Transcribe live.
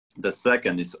The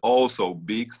second is also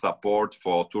big support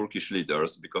for Turkish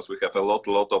leaders, because we have a lot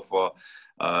of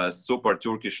super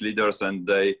Turkish leaders, and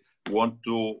they want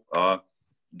to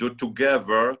do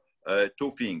together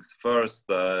two things. First,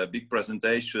 big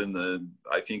presentation,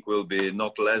 I think will be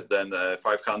not less than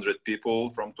 500 people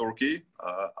from Turkey,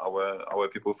 our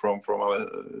people from our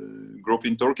group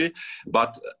in Turkey.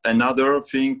 But another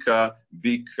thing,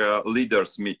 big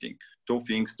leaders meeting, two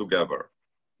things together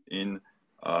in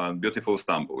beautiful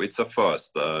Istanbul. It's a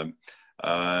first.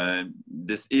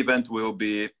 This event will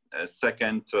be in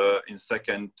second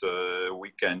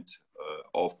weekend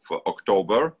of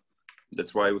October.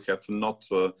 That's why we have not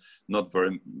a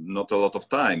lot of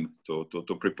time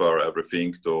to prepare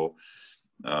everything.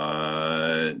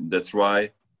 That's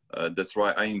why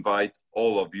I invite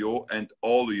all of you and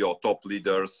all your top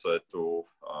leaders to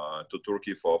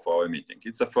Turkey for our meeting.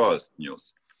 It's a first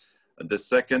news. The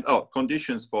second,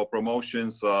 conditions for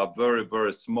promotions are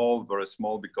very small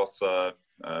because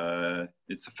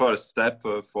it's a first step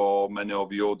for many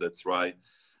of you. That's why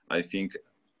I think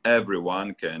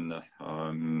everyone can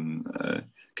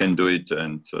do it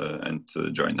and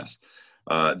join us.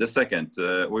 The second,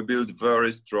 we build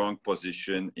very strong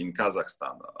position in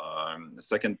Kazakhstan. The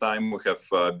second time we have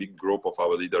a big group of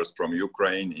our leaders from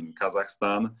Ukraine in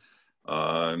Kazakhstan.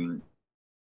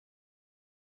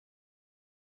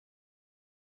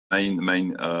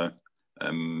 Main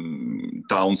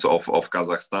towns of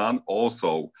Kazakhstan.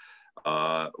 Also,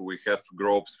 we have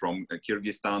groups from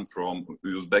Kyrgyzstan, from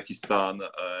Uzbekistan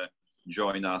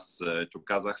join us to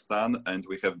Kazakhstan, and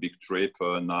we have big trip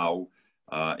now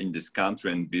in this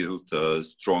country and build a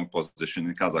strong position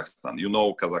in Kazakhstan. You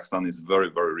know, Kazakhstan is very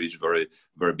rich, very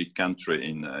big country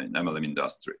in MLM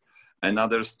industry.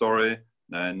 Another story,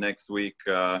 next week,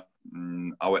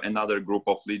 another group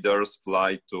of leaders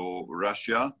fly to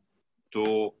Russia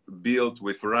to build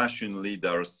with Russian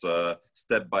leaders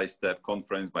step-by-step,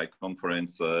 conference by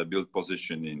conference, build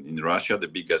position in Russia, the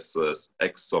biggest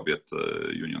ex-Soviet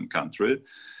Union country.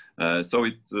 So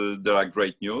there are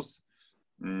great news.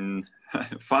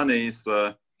 Funny is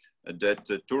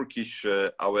that Turkish,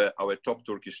 our top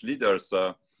Turkish leaders,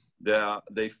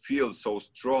 they feel so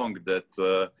strong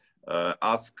that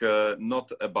ask not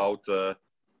about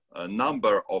a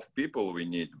number of people we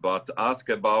need, but ask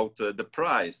about the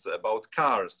price, about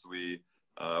cars we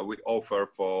offer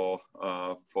for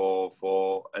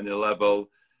any level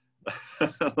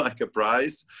like a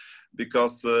price,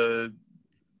 because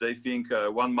they think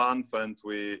 1 month and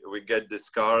we get these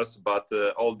cars, but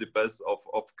all depends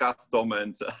of custom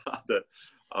and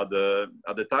other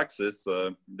taxes.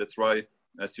 That's why,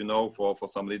 as you know, for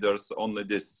some leaders, only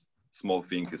this small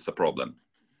thing is a problem.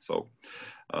 So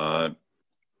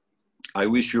I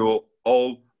wish you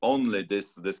all only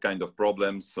this kind of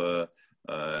problems.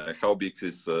 How big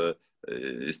is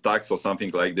tax or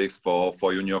something like this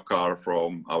for your new car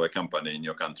from our company in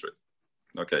your country?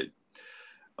 Okay,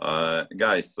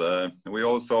 guys, we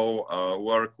also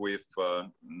work with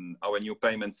our new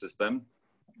payment system.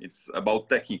 It's about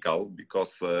technical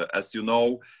because, as you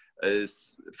know,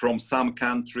 from some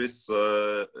countries,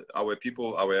 our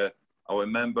people, our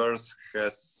members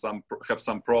have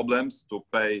some problems to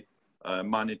pay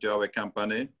money to our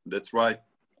company. That's why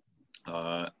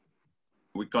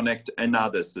we connect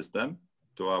another system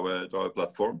to our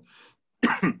platform.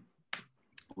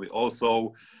 We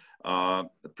also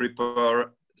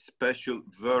prepare special,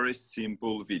 very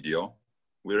simple video.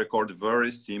 We record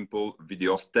very simple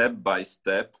video, step by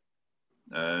step,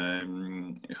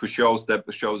 who shows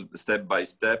step by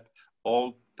step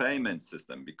all payment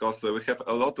system, because we have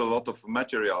a lot of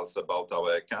materials about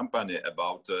our company,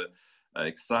 about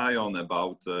XION,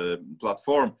 about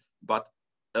platform, but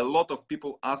a lot of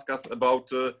people ask us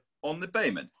about only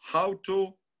payment, how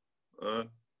to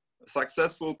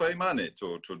successful pay money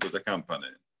to the company.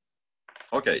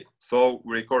 Okay, so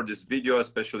we record this video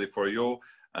especially for you.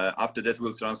 After that,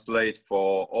 we'll translate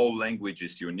for all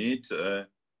languages you need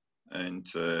and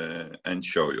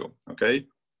show you. Okay.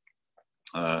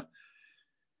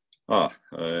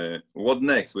 What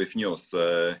next with news?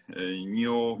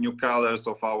 New colors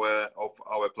of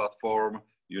our platform.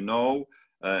 You know,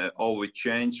 all we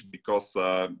change because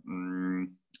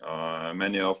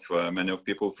many of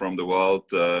people from the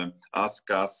world ask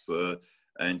us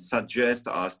and suggest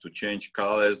us to change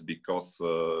colors because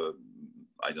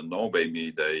I don't know,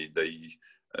 maybe they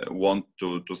want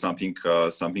to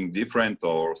something different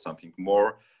or something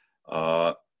more.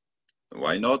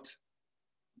 Why not?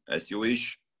 As you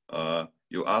wish.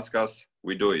 You ask us,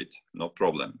 we do it, no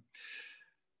problem.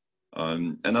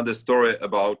 Another story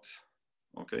about,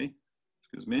 okay,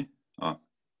 excuse me.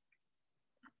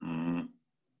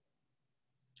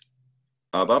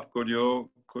 Abab, could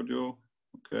you,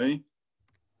 okay.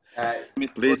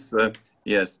 Please,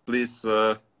 yes, please,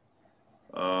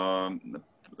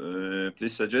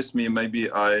 please suggest me.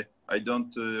 Maybe I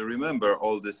don't remember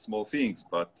all these small things,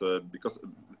 but because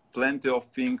plenty of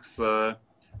things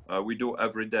we do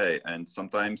every day, and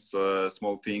sometimes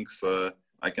small things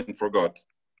I can forget.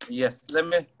 Yes, let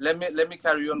me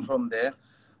carry on from there.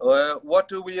 What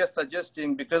we are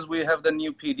suggesting, because we have the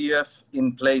new PDF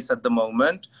in place at the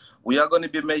moment, we are going to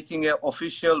be making an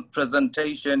official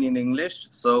presentation in English.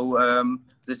 So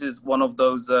this is one of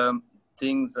those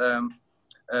things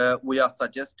we are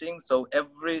suggesting. So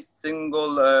every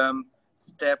single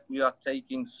step we are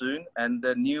taking soon, and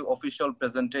the new official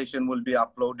presentation will be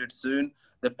uploaded soon.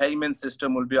 The payment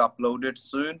system will be uploaded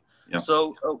soon. Yeah.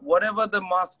 So whatever the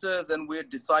masters and we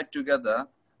decide together,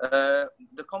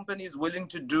 the company is willing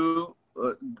to do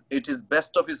it is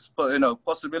best of its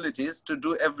possibilities to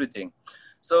do everything.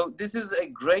 So this is a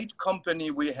great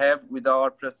company we have with our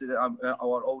president,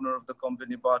 our owner of the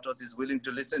company, Bartosz, is willing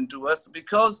to listen to us,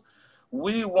 because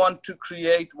we want to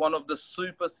create one of the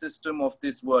super system of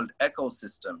this world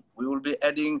ecosystem. We will be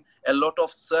adding a lot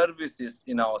of services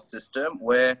in our system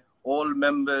where all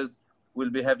members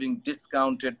will be having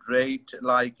discounted rate,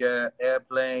 like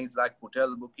airplanes, like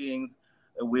hotel bookings.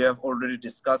 We have already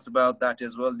discussed about that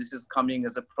as well. This is coming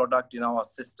as a product in our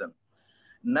system.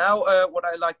 Now, what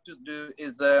I like to do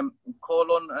is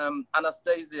call on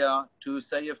Anastasia to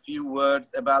say a few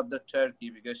words about the Turkey,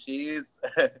 because she is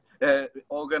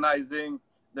organizing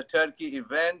the Turkey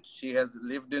event. She has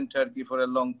lived in Turkey for a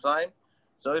long time.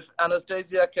 So if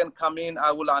Anastasia can come in,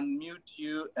 I will unmute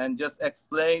you and just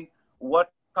explain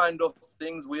what kind of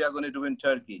things we are going to do in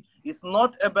Turkey. It's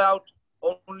not about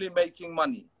only making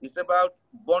money. It's about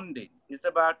bonding. It's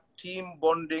about team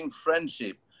bonding,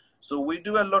 friendship. So we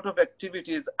do a lot of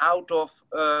activities out of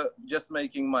just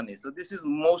making money. So this is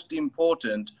most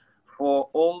important for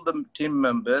all the team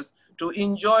members to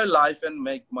enjoy life and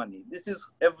make money. This is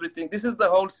everything. This is the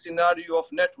whole scenario of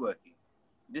networking.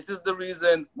 This is the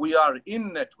reason we are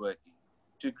in networking,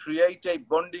 to create a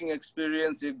bonding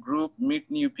experience, a group, meet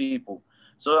new people.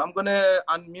 So I'm going to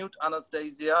unmute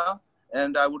Anastasia,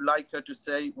 and I would like her to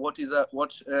say what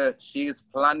she is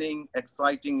planning,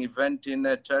 exciting event in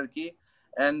Turkey,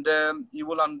 and you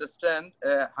will understand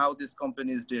how this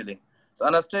company is dealing. So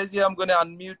Anastasia, I'm going to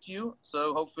unmute you,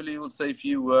 so hopefully you will say a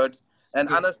few words. And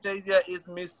yes. Anastasia is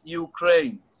Miss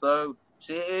Ukraine, so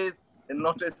she is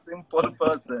not a simple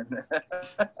person.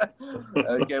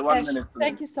 Okay, 1 minute, please.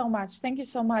 Thank you so much. Thank you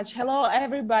so much. Hello,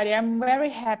 everybody. I'm very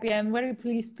happy and very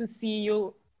pleased to see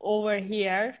you over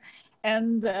here.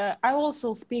 And I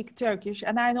also speak Turkish,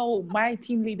 and I know my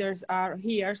team leaders are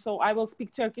here, so I will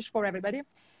speak Turkish for everybody.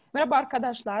 Merhaba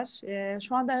arkadaşlar.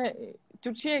 Şu anda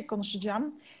Türkçe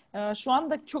konuşacağım. Şu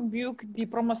anda çok büyük bir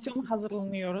promosyon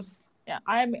hazırlanıyoruz.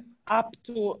 I'm up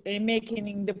to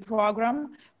making the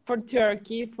program for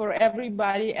Turkey, for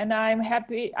everybody, and I'm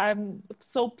happy. I'm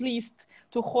so pleased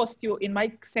to host you in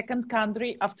my second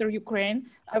country after Ukraine.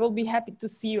 I will be happy to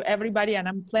see you, everybody, and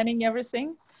I'm planning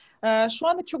everything. Şu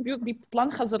anda çok büyük bir plan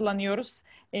hazırlanıyoruz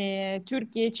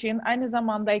Türkiye için. Aynı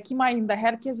zamanda Ekim ayında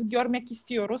herkesi görmek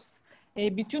istiyoruz.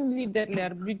 Bütün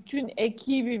liderler, bütün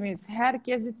ekibimiz,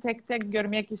 herkesi tek tek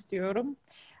görmek istiyorum.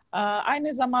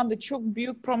 Aynı zamanda çok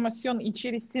büyük promosyon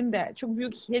içerisinde çok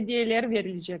büyük hediyeler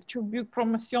verilecek, çok büyük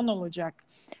promosyon olacak.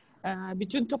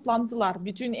 Bütün toplantılar,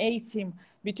 bütün eğitim,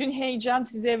 bütün heyecan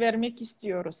size vermek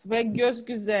istiyoruz ve göz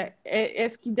göze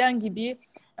eskiden gibi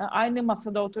aynı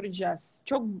masada oturacağız.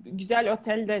 Çok güzel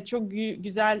otelde, çok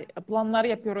güzel planlar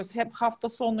yapıyoruz. Hep hafta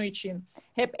sonu için,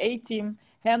 hep eğitim,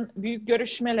 hem büyük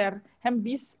görüşmeler, hem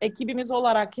biz ekibimiz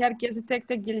olarak herkesi tek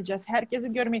tek geleceğiz.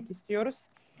 Herkesi görmek istiyoruz.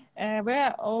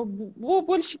 Ve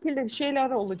bu şekilde şeyler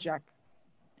olacak.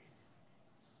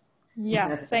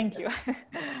 Yes, thank you.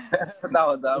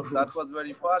 That was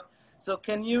very fast. So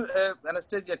can you,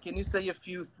 Anastasia, can you say a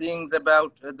few things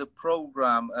about the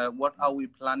program? What are we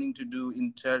planning to do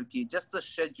in Turkey? Just the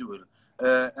schedule,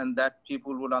 and that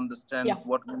people will understand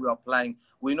what we are planning.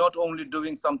 We're not only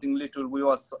doing something little, we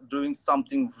are doing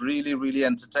something really, really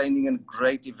entertaining and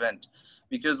great event,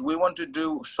 because we want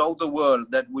to show the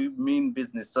world that we mean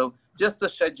business. So just the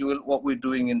schedule, what we're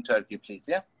doing in Turkey, please.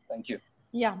 Yeah, thank you.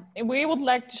 Yeah, we would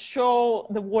like to show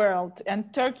the world,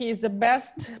 and Turkey is the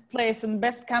best place and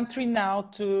best country now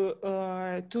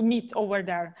to meet over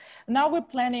there. Now we're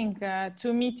planning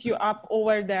to meet you up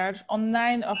over there on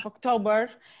 9th of October,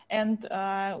 and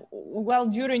well,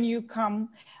 during you come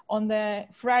on the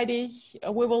Friday,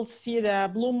 we will see the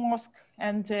Blue Mosque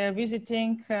and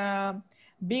visiting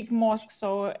big mosque.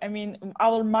 So, I mean,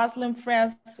 our Muslim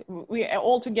friends, we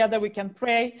all together, we can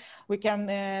pray, we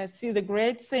can see the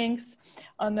great things.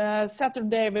 On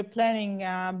Saturday, we're planning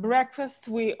breakfast.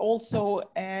 We also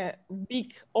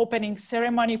big opening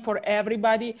ceremony for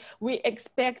everybody. We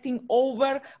expecting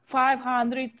over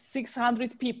 500,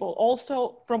 600 people,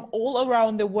 also from all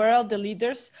around the world, the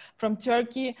leaders from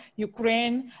Turkey,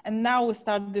 Ukraine, and now we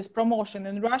start this promotion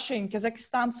in Russia, in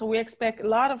Kazakhstan. So we expect a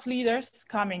lot of leaders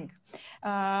coming.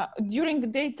 During the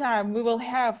daytime, we will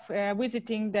have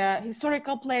visiting the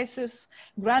historical places,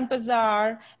 Grand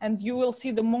Bazaar, and you will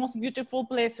see the most beautiful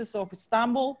places of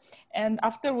Istanbul. And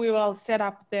after we will set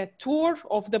up the tour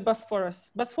of the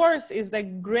Bosphorus. Bosphorus is the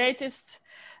greatest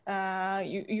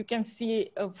you can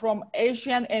see from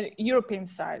Asian and European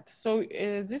side. So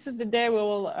this is the day we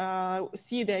will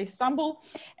see the Istanbul,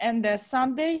 and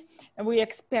Sunday we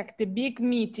expect the big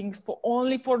meetings for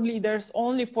only for leaders,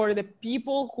 only for the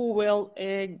people who will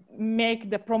make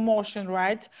the promotion,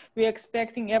 right? We're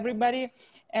expecting everybody,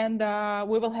 and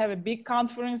we will have a big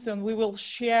conference, and we will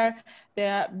share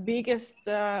the biggest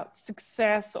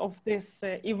success of this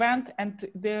event and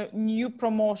the new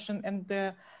promotion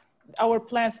and our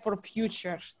plans for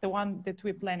future, the one that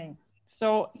we're planning.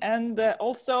 So, and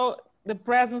also the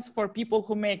presence for people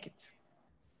who make it.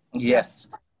 Yes.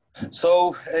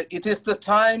 So it is the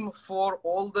time for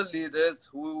all the leaders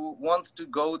who wants to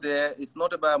go there. It's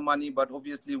not about money, but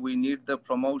obviously we need the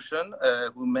promotion,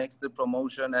 who makes the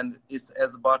promotion. And it's,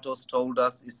 as Bartosz told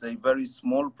us, it's a very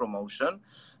small promotion,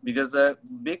 because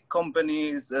big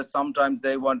companies, sometimes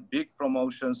they want big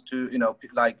promotions to, you know,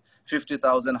 like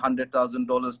 $50,000,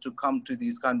 $100,000 to come to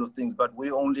these kind of things. But we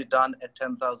only done a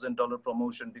 $10,000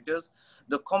 promotion because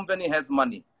the company has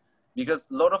money. Because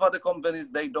a lot of other companies,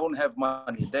 they don't have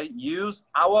money. They use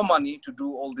our money to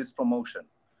do all this promotion.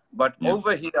 But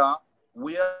over here,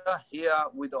 we are here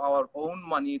with our own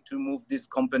money to move this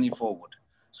company forward.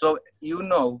 So, you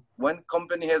know, when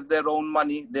company has their own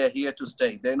money, they're here to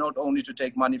stay. They're not only to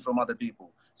take money from other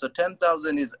people. So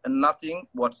 10,000 is nothing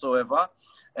whatsoever.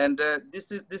 And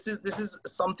this is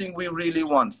something we really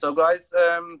want. So guys,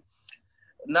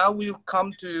 now we've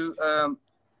come to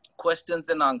questions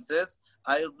and answers.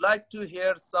 I would like to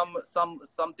hear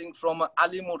something from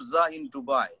Ali Murza in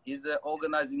Dubai. He's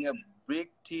organizing a big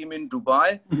team in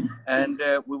Dubai, and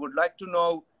we would like to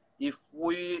know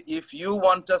if you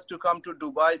want us to come to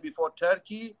Dubai before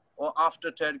Turkey or after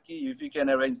Turkey, if you can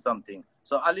arrange something.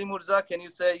 So Ali Murza, can you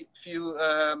say a few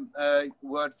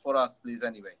words for us, please?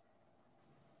 Anyway.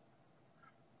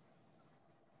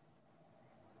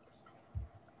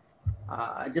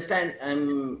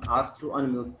 I'm asked to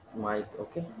unmute mic.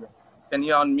 Okay. Can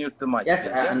you unmute the mic? Yes,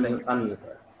 please? unmute.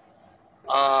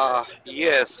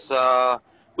 Yes,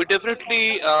 we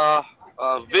definitely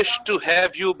wish to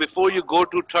have you before you go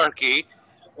to Turkey.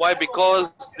 Why?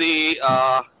 Because the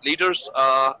leaders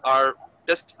are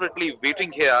desperately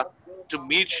waiting here to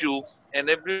meet you, and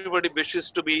everybody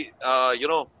wishes to be, you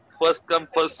know, first come,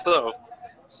 first serve.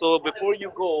 So before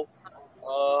you go,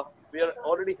 we are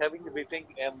already having the meeting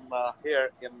in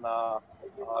here in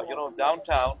you know,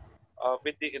 downtown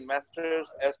with the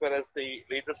investors as well as the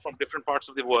leaders from different parts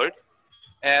of the world.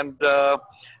 And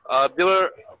there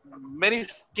were many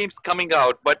schemes coming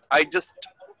out, but I just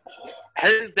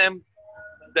held them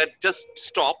that just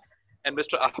stop. And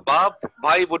Mr. Ahbab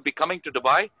Bhai would be coming to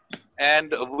Dubai,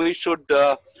 and we should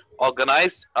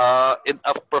organize in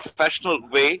a professional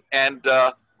way, and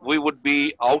we would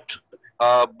be out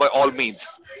by all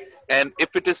means. And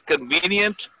if it is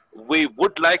convenient, we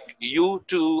would like you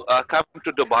to come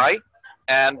to Dubai,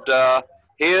 and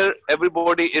here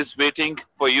everybody is waiting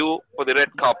for you for the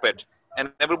red carpet,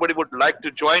 and everybody would like to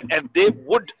join, and they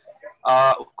would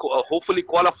hopefully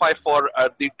qualify for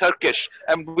the Turkish,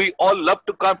 and we all love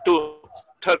to come to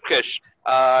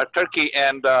Turkey,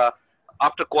 and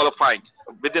after qualifying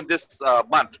within this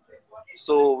month.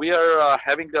 So we are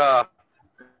having a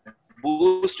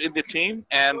boost in the team,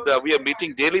 and we are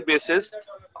meeting daily basis,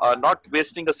 not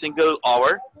wasting a single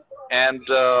hour. And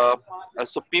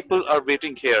so people are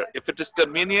waiting here. If it is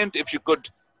convenient, if you could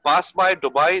pass by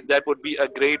Dubai, that would be a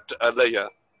great layer.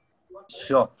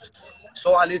 Sure.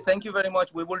 So Ali, thank you very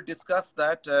much. We will discuss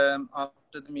that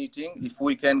after the meeting, if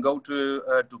we can go to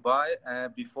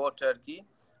Dubai before Turkey.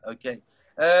 Okay.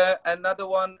 Another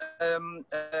one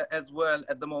as well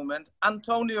at the moment.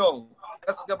 Antonio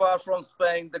Escobar from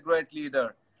Spain, the great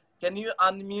leader. Can you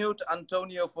unmute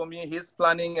Antonio for me? He's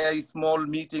planning a small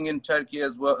meeting in Turkey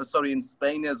as well, sorry, in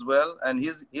Spain as well. And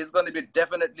he's going to be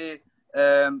definitely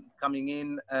coming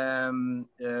in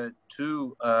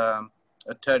to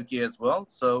Turkey as well.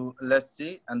 So let's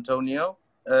see, Antonio,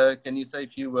 can you say a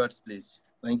few words, please?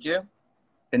 Thank you.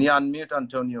 Can you unmute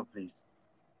Antonio, please?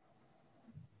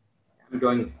 I'm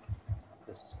doing.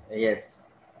 Yes.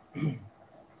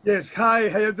 Yes, hi,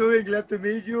 how you doing? Glad to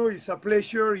meet you. It's a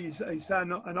pleasure. It's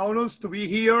an honor to be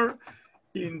here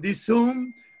in this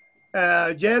Zoom.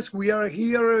 Yes, we are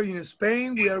here in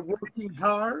Spain. We are working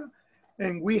hard,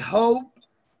 and we hope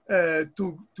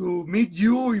to meet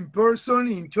you in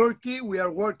person in Turkey. We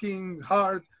are working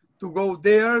hard to go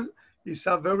there. It's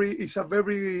a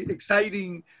very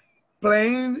exciting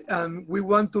plan, and we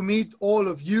want to meet all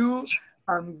of you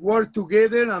and work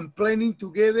together and planning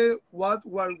together what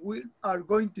we are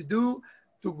going to do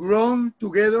to grow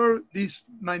together this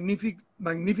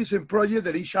magnificent project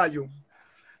that is XION.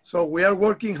 So we are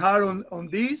working hard on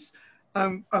this,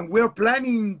 and we are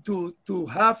planning to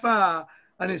have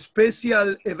a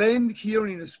special event here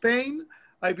in Spain.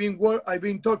 I've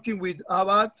been talking with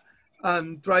Abad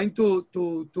and trying to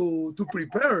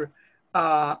prepare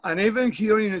an event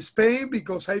here in Spain,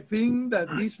 because I think that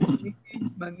this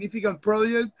magnificent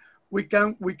project, we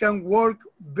can work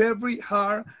very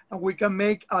hard and we can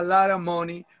make a lot of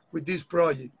money with this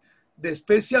project. The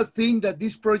special thing that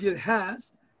this project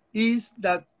has is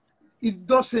that it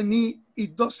doesn't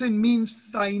mean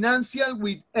financial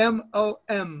with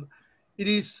MLM. It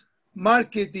is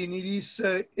marketing. It is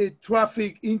a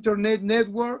traffic internet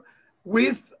network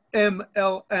with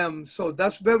MLM. So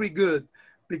that's very good,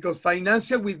 because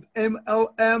financial with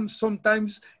MLM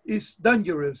sometimes is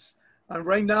dangerous. And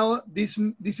right now, this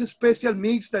special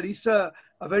mix that is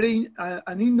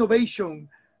an innovation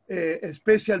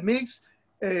special mix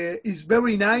is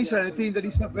very nice, and I think that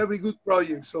is a very good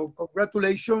project. So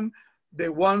congratulations, the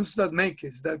ones that make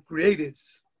it, that create it.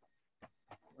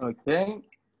 Okay,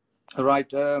 all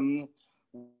right.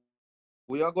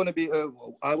 We are going to be,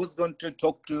 I was going to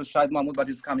talk to Shahid Mahmood, but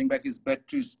he's coming back. His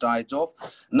battery's died off.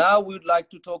 Now we'd like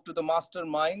to talk to the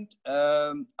mastermind,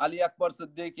 Ali Akbar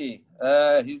Siddiqui.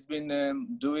 He's been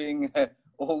doing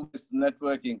all this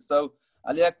networking. So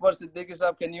Ali Akbar Siddiqui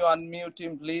sir, can you unmute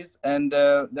him, please? And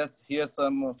let's hear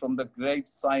some from the great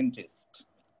scientist.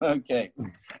 Okay.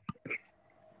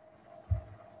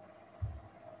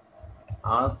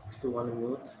 Ask to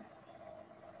unmute.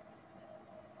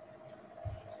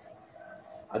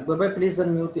 Akbar, please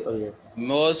unmute. Oh, yes.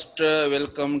 Most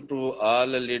welcome to all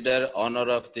leader, honor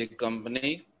of the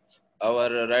company,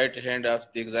 our right hand of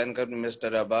the XION company,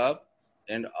 Mr. Abab,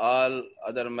 and all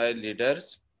other my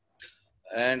leaders.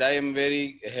 And I am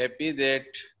very happy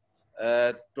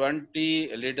that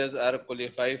 20 leaders are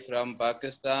qualified from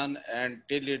Pakistan, and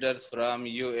 10 leaders from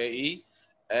UAE,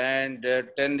 and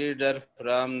 10 leaders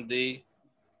from the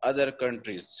other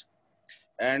countries.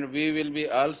 And we will be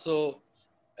also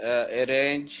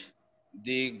arrange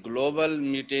the global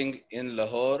meeting in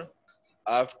Lahore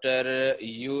after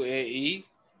UAE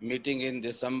meeting in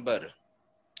December.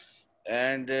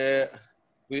 And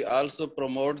we also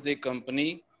promote the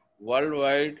company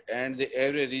worldwide and the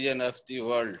every region of the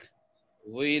world.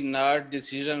 We not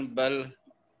decision but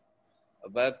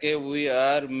we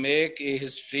are make a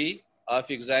history of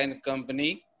XION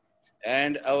company,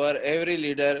 and our every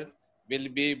leader will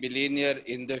be billionaire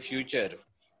in the future.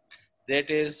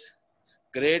 That is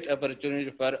great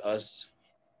opportunity for us.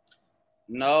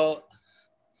 Now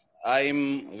I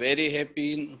am very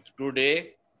happy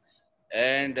today,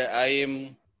 and I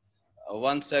am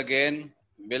once again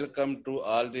welcome to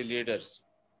all the leaders.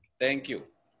 Thank you.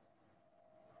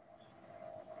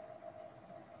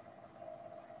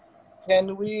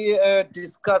 Can we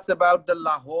discuss about the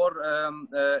Lahore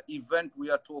event we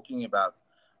are talking about?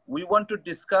 We want to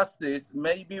discuss this.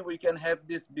 Maybe we can have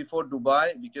this before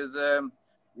Dubai, because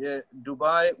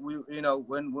Dubai,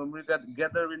 when we get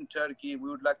gather in Turkey, we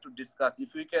would like to discuss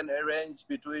if we can arrange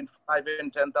between 5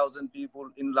 and 10,000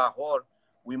 people in Lahore.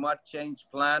 We might change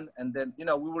plan, and then we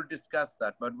will discuss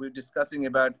that. But we're discussing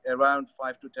about around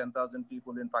 5 to 10,000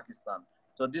 people in Pakistan.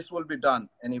 So this will be done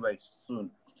anyway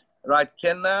soon. Right?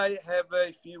 Can I have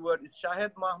a few words? Is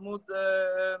Shahid Mahmood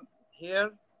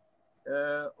here,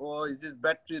 or is his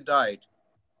battery died?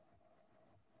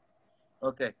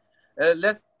 Okay.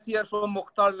 Let's hear from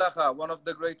Mukhtar Lakha, one of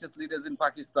the greatest leaders in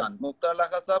Pakistan. Mukhtar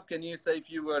Lakha Sahab, can you say a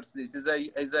few words, please?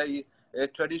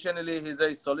 Traditionally, he's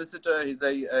a solicitor, he's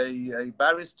a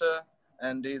barrister,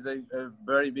 and he's a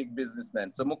very big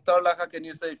businessman. So Mukhtar Lakha, can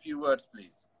you say a few words,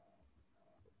 please?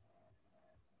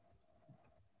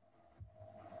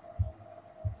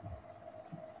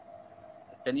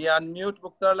 Can you unmute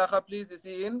Mukhtar Lakha, please? Is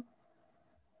he in?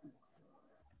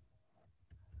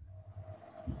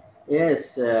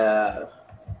 Yes.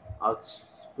 Ask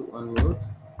to unmute.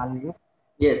 Unmute?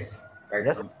 Yes.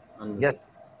 Yes. Unmute.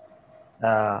 Yes.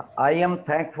 I am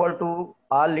thankful to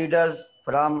all leaders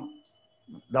from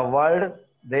the world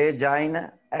they join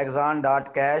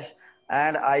XION.CASH,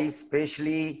 and I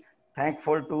especially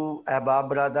thankful to Ahbab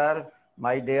brother,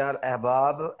 my dear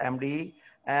Ahbab MD,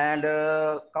 and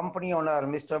company owner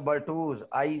Mr. Bartosz.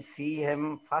 I see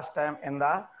him first time in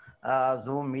the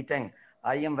Zoom meeting.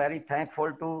 I am very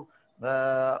thankful to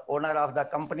owner of the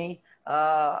company.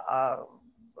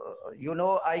 You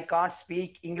know, I can't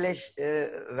speak English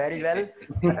very well,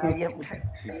 but I am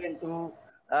trying to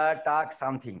talk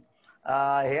something.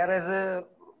 Here is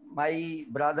my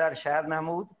brother Shahid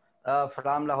Mahmood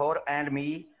from Lahore and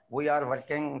me. We are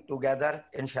working together,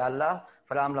 inshallah,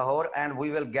 from Lahore, and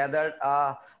we will gather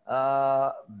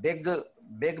a big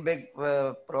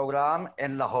program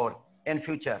in Lahore in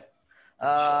future.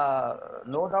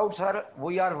 No doubt, sir,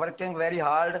 we are working very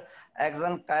hard.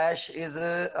 XION.CASH is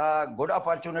a good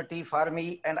opportunity for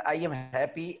me, and I am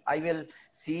happy. I will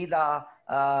see the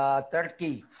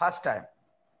Turkey first time.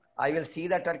 I will see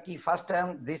the Turkey first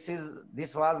time. This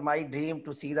was my dream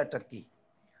to see the Turkey.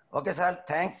 Okay, sir.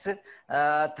 Thanks.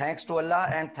 Thanks to Allah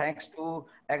and thanks to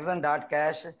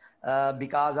XION.CASH.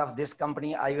 Because of this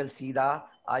company, I will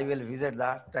visit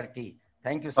the Turkey.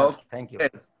 Thank you, sir. Okay. Thank you.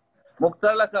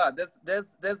 Mukhtar Laka,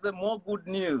 there's a more good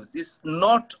news. It's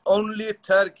not only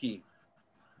Turkey.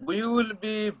 We will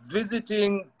be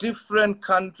visiting different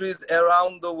countries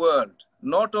around the world.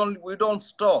 Not only, we don't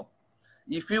stop.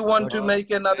 If you want to make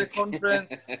another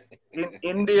conference in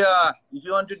India, if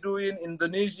you want to do in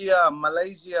Indonesia,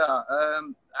 Malaysia,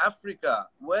 Africa,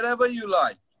 wherever you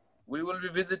like, we will be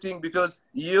visiting, because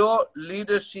your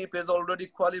leadership is already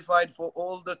qualified for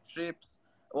all the trips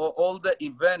or all the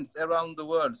events around the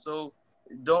world. So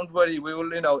don't worry, we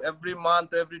will, every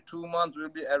month, every 2 months, we'll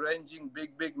be arranging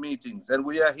big meetings, and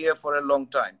we are here for a long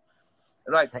time.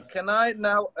 Right. Can I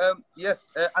now, yes,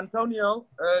 Antonio,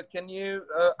 can you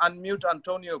unmute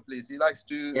Antonio, please? He likes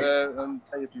to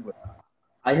say a few words.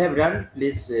 I have run.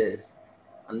 Please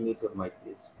unmute your mic,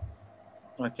 please.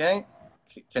 Okay.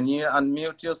 Can you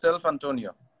unmute yourself,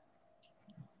 Antonio?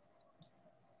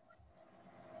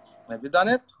 Have you done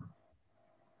it?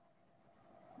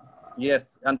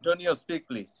 Yes. Antonio, speak,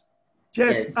 please.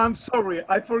 Yes, I'm sorry.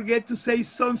 I forget to say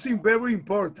something very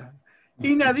important.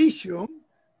 In addition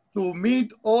to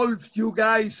meet all of you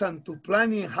guys and to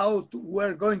planning how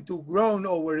we're going to grow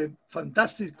our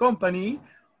fantastic company,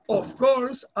 of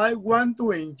course, I want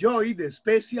to enjoy the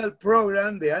special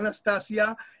program that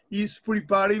Anastasia is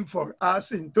preparing for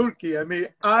us in Turkey. I mean,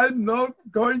 I'm not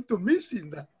going to miss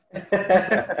that.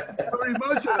 Very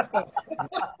much, Anastasia.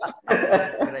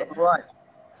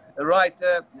 Right,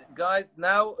 guys,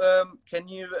 now can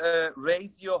you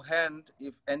raise your hand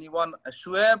if anyone,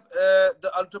 Shuaib, the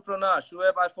entrepreneur,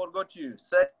 Shuaib, I forgot you,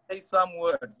 say some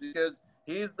words, because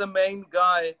he's the main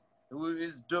guy who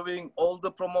is doing all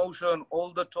the promotion,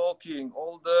 all the talking,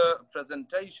 all the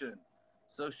presentation.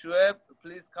 So Shuaib,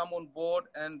 please come on board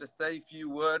and say a few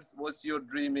words, what your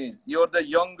dream is. You're the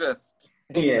youngest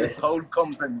in this whole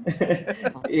company.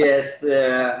 Yes,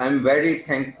 I'm very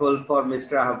thankful for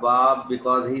Mr. Ahbab,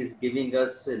 because he's giving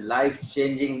us a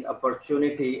life-changing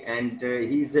opportunity, and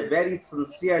he's a very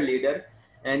sincere leader,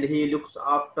 and he looks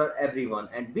after everyone,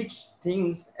 and which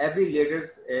things every leader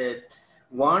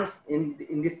wants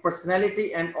in this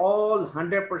personality, and all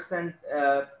 100%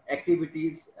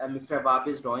 activities Mr. Ahbab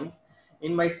is doing.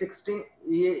 In my 16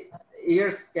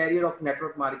 years career of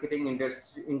network marketing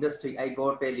industry, I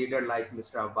got a leader like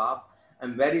Mr. Ahbab.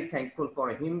 I'm very thankful for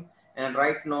him. And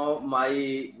right now,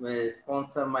 my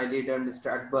sponsor, my leader,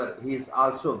 Mr. Akbar, he's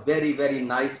also very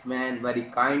nice man, very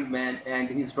kind man, and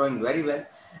he's doing very well.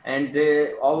 And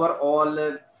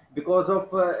overall, because of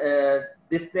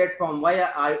this platform, why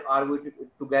are we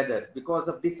together? Because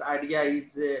of this idea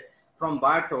is from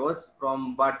Bartosz.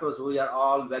 From Bartosz, we are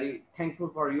all very thankful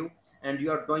for you. And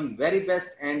you are doing very best,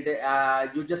 and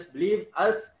you just believe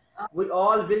us. We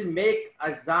all will make a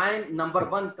XION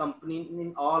 #1 company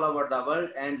in all over the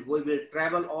world, and we will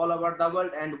travel all over the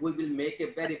world, and we will make a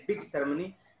very big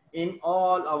ceremony in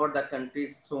all over the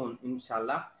countries soon,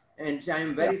 inshallah. And I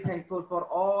am very thankful for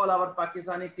all our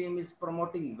Pakistani team is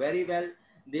promoting very well.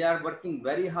 They are working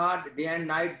very hard day and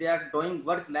night. They are doing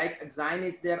work like XION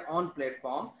is their own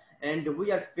platform. And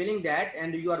we are feeling that,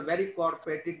 and you are very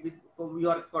cooperating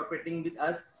with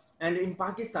us. And in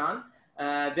Pakistan,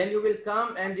 when you will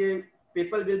come and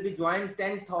people will be joined,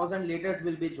 10,000 leaders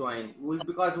will be joined,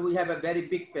 because we have a very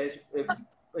big page,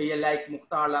 like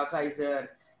Mukhtar Laka is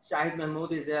here, Shahid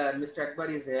Mahmood is here, Mr.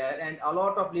 Akbar is here, and a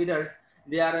lot of leaders.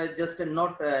 They are just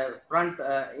not front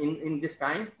in this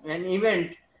time. An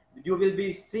event, you will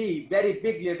be see very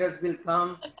big leaders will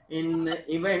come in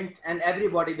event, and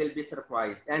everybody will be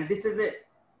surprised. And this is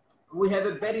we have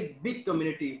a very big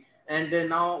community, and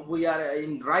now we are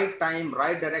in right time,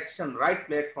 right direction, right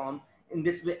platform. In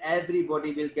this way,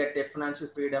 everybody will get a financial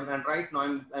freedom. And right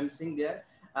now, I'm seeing there,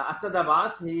 Asad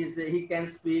Abbas. He can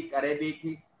speak Arabic.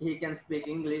 He can speak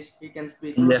English. He can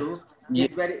speak Urdu.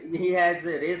 Yes. He has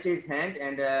raised his hand,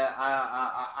 and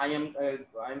I'm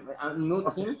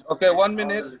not him. Okay, 1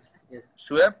 minute. Yes.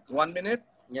 Shueb, 1 minute.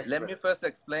 Yes. Let me first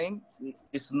explain.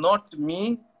 It's not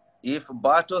me. If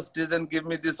Bartosz didn't give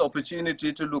me this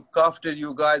opportunity to look after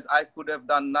you guys, I could have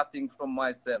done nothing from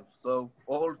myself. So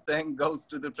all thanks goes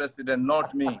to the president,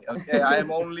 not me. Okay,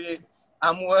 I'm only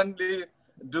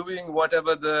doing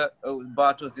whatever the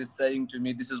Bartosz is saying to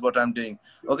me. This is what I'm doing.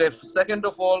 Okay. Second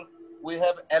of all, we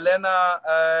have Elena,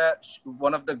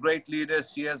 one of the great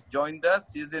leaders. She has joined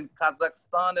us. She's in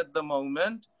Kazakhstan at the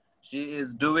moment. She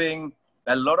is doing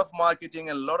a lot of marketing.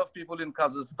 A lot of people in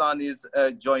Kazakhstan is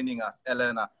joining us,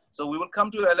 Elena. So we will come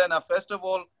to Elena. First of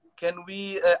all, can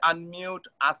we unmute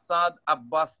Asad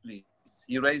Abbas, please?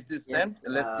 He raised his hand.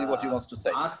 Let's see what he wants to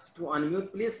say. Asked to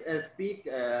unmute, please speak.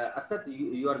 Asad,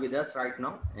 you are with us right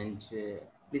now, and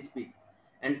please speak.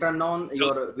 And turn on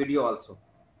your video also.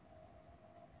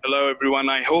 Hello, everyone.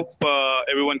 I hope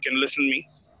everyone can listen me.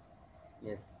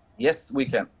 Yes. Yes, we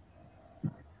can.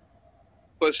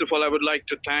 First of all, I would like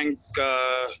to thank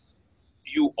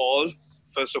you all.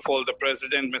 First of all, the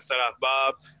president, Mr.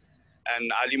 Ahbab,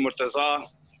 and Ali Murtaza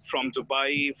from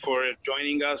Dubai for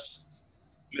joining us,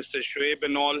 Mr. Shoaib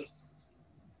and all.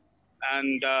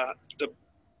 And the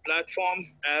platform,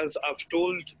 as I've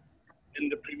told in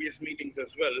the previous meetings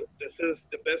as well, this is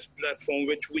the best platform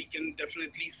which we can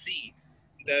definitely see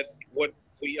that what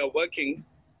we are working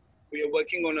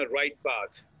on a right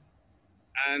path.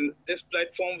 And this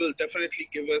platform will definitely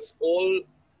give us all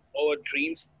our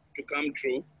dreams to come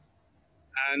true.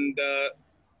 And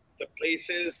the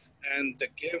places and the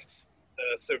gifts,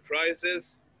 the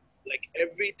surprises, like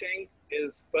everything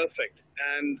is perfect.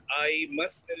 And I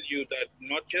must tell you that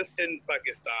not just in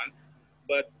Pakistan,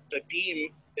 but the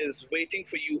team is waiting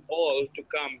for you all to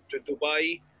come to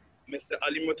Dubai. Mr.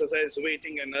 Ali Murtaza is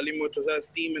waiting, and Ali Murtaza's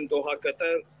team in Doha,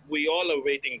 Qatar, we all are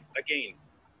waiting again.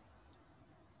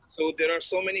 So there are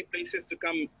so many places to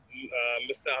come,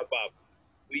 Mr. Ahbab.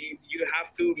 You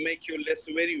have to make your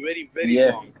list very, very,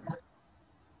 very long.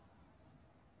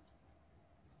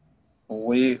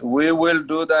 We will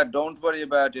do that. Don't worry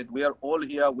about it. We are all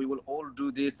here. We will all do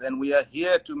this, and we are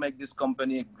here to make this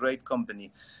company a great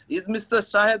company. Is Mr.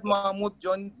 Shahid Mahmood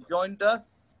joined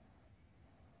us?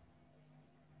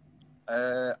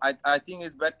 I think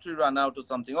his battery ran out or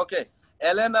something. Okay.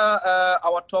 Elena,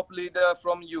 our top leader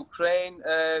from Ukraine,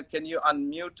 can you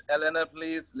unmute Elena,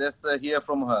 please? Let's hear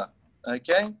from her.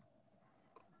 Okay.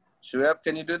 Shuaib,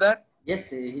 can you do that? Yes,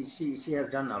 she has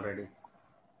done already.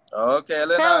 Okay,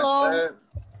 Elena. Hello.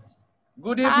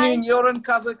 Good evening. Hi. You're in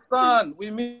Kazakhstan. We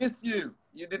miss you.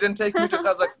 You didn't take me to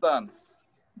Kazakhstan.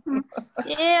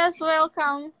 Yes,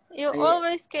 welcome. You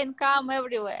always can come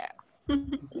everywhere.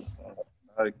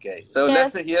 Okay, so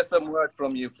Yes. let's hear some word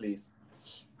from you, please.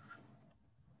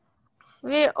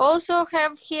 We also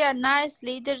have here nice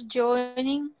leaders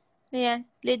joining. Yeah,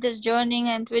 leaders joining,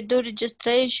 and we do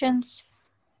registrations.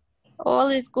 All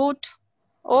is good.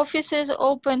 Offices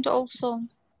opened also.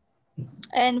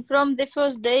 And from the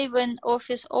first day when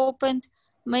office opened,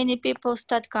 many people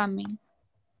start coming.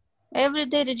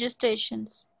 Everyday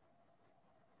registrations.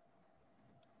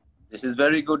 This is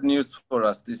very good news for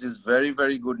us. This is very,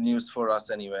 very good news for us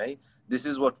anyway. This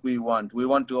is what we want. We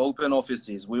want to open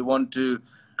offices. We want to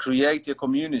create a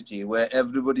community where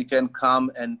everybody can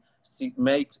come and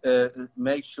make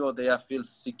sure they feel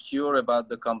secure about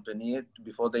the company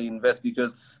before they invest,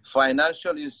 because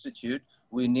financial institute,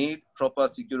 we need proper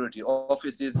security.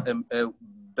 Office is a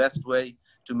best way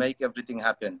to make everything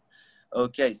happen.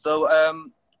 Okay, so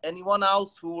anyone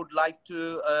else who would like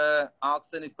to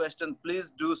ask any question, please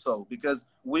do so, because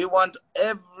we want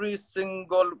every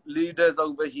single leaders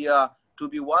over here to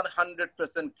be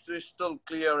 100% crystal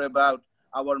clear about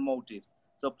our motives.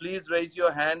 So please raise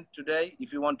your hand today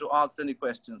if you want to ask any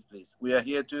questions, please. We are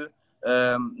here to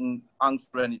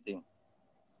answer anything.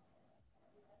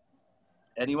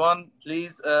 Anyone,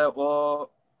 please, or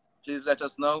please let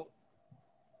us know.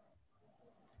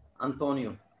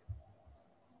 Antonio.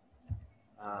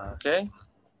 Okay.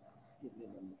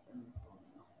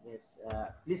 Yes.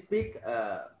 Please speak.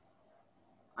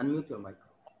 Unmute your mic.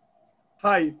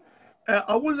 Hi.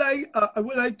 I would like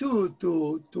to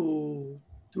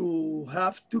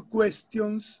have two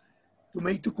questions, to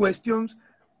make two questions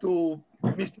to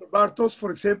Mr. Bartosz,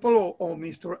 for example, or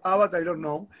Mr. Abad, I don't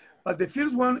know. But the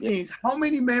first one is, how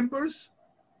many members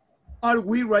are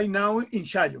we right now in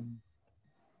XION?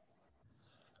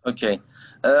 Okay.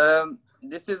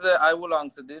 This is I will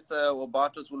answer this, or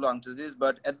Bartosz will answer this,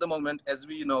 but at the moment, as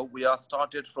we know, we are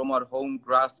started from our home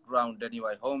grass ground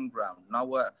anyway, home ground.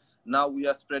 Now we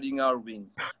are spreading our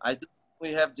wings. I think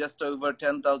we have just over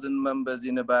 10,000 members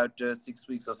in about 6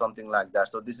 weeks or something like that.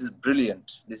 So this is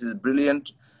brilliant. This is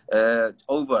brilliant. Am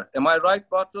I right,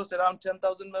 Bartosz? Around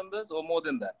 10,000 members or more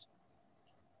than that?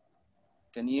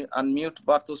 Can you unmute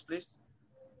Bartosz, please?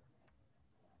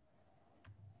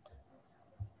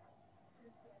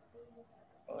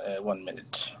 One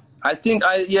minute. I think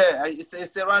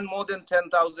it's around more than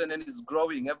 10,000 and it's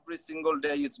growing. Every single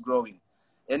day is growing.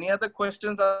 Any other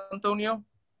questions, Antonio?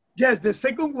 Yes, the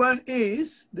second one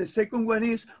is,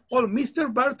 well,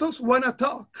 Mr. Bartosz wanna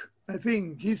talk. I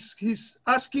think he's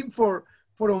asking for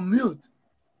unmute.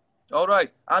 All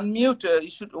right, unmute. You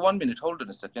should, 1 minute. Hold on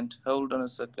a second.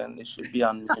 It should be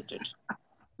unmuted.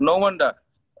 No wonder.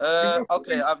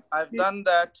 Okay, I've done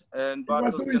that, and he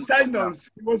was doing signals.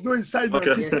 He was doing signals.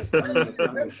 Okay,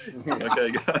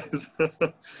 okay, guys.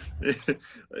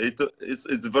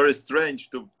 It's very strange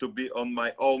to be on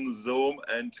my own Zoom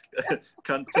and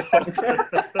can't talk.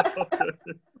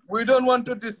 We don't want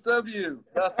to disturb you.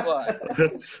 That's why.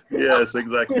 Yes,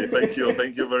 exactly. Thank you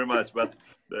very much. But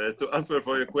to answer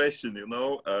for your question, you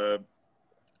know,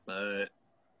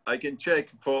 I can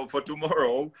check for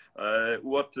tomorrow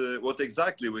what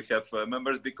exactly we have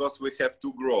members, because we have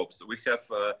two groups. We have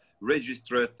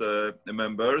registered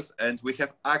members and we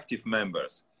have active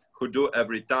members who do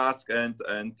every task and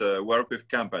work with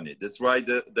company. That's why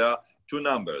there are two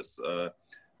numbers.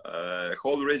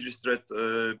 Whole registered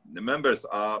members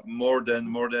are more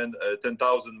than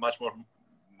 10,000, much more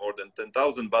than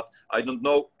 10,000, but I don't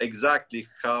know exactly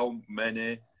how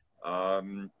many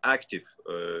active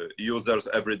users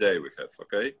every day we have.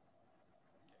 Okay.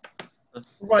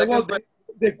 Right. Well,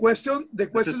 the question.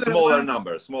 It's a smaller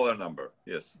number.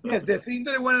 Yes. Yes. The thing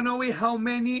that I want to know is how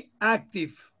many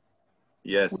active.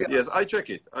 Yes. Yes. I check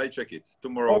it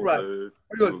tomorrow. All right.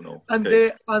 Good. Know. And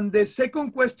okay. the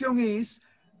second question is,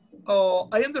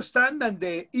 I understand that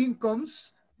the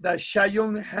incomes that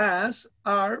XION has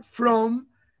are from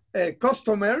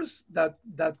customers that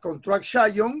contract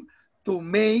XION to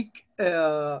make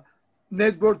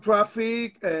network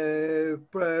traffic,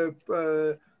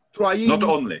 trying. Not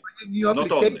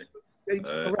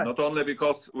only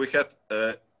because we have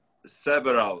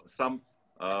several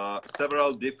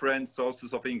different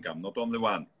sources of income, not only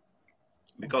one.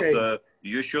 Because okay.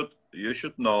 You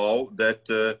should know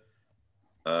that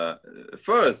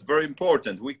first, very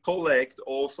important, we collect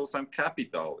also some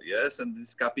capital, yes, and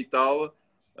this capital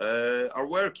are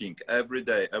working every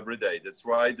day. That's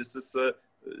why this is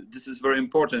very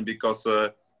important, because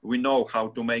we know how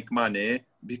to make money,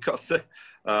 because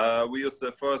we use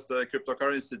the first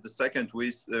cryptocurrency, the second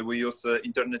we use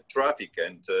internet traffic,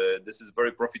 and this is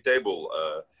very profitable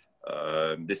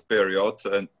this period,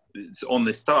 and it's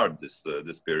only start this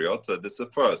period. This is the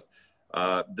first.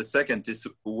 The second is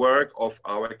work of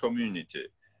our community,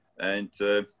 and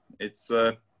it's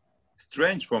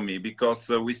strange for me, because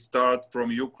we start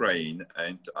from Ukraine,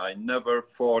 and I never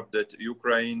thought that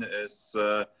Ukraine is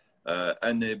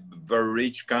any very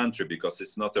rich country, because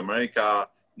it's not America,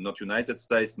 not United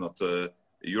States, not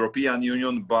European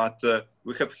Union, but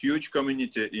we have huge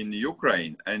community in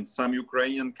Ukraine, and some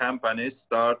Ukrainian companies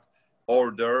start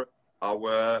order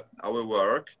our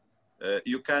work.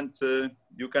 You can't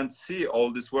see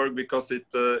all this work because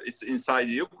it's inside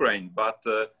Ukraine, but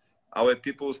our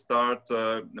people start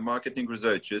marketing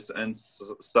researches and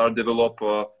start develop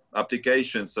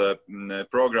applications,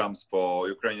 programs for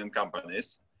Ukrainian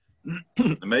companies.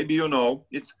 Maybe you know,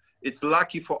 it's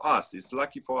lucky for us. It's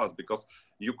lucky for us because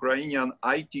Ukrainian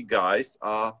IT guys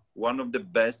are one of the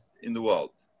best in the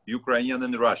world. Ukrainian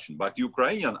and Russian, but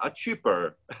Ukrainian are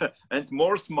cheaper and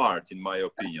more smart, in my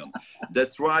opinion.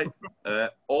 That's why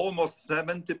almost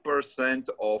 70%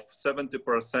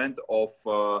 of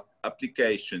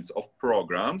applications of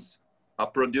programs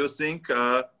are producing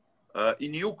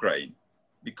in Ukraine,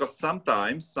 because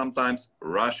sometimes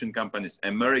Russian companies,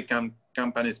 American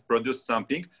companies produce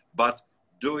something, but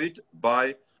do it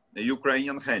by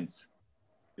Ukrainian hands.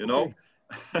 You know,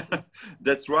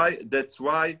 that's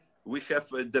why. We have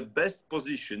the best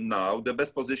position now, the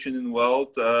best position in the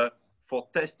world for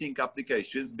testing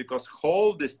applications, because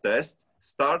all this test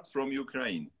start from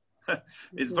Ukraine.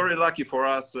 It's very lucky for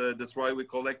us. That's why we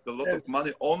collect a lot of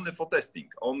money only for testing,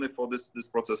 only for this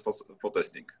process for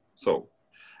testing. So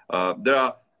there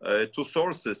are two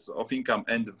sources of income,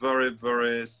 and very,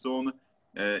 very soon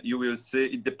you will see.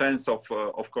 It depends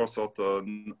of course, on the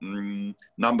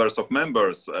numbers of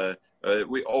members.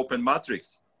 We open matrix.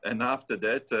 And after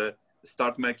that,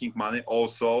 start making money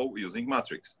also using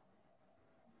Matrix.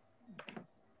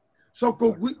 So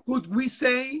could we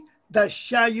say that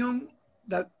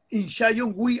in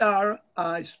XION we are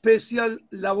a special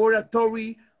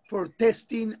laboratory for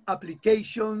testing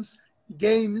applications,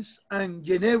 games, and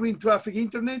generating traffic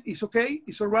internet? Is okay?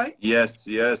 It's all right? Yes,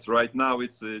 yes. Right now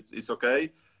it's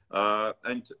okay,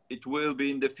 and it will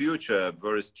be in the future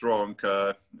very strong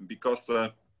because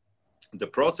the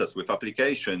process with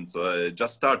applications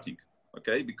just starting.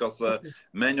 Okay, because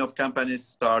many of companies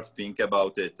start think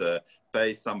about it,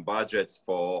 pay some budgets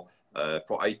for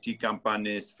IT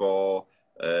companies, for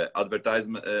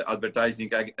advertising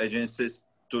agencies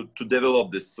to develop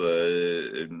this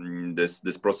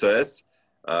this process,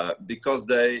 because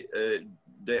they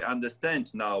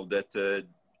understand now that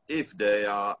if they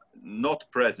are not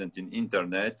present in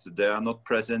internet, they are not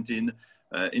present in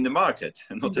the market,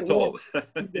 not at all.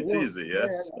 It's easy,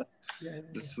 yes.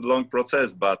 This long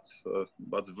process, but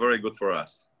very good for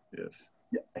us. Yes.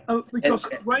 Because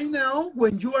right now,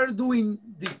 when you are doing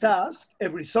the task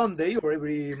every Sunday or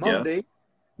every Monday,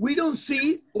 we don't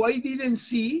see, or I didn't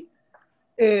see,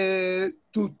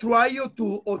 to try or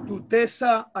to test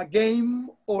a game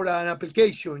or an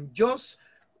application. Just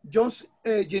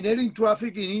generating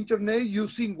traffic in internet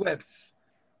using webs,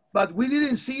 but we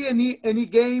didn't see any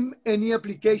game, any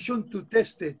application to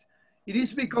test it. It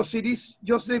is because it is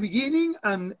just the beginning,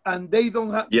 and they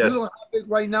don't have, you don't have it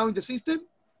right now in the system?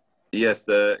 Yes,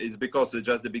 it's because it's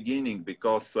just the beginning,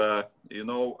 because, you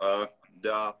know,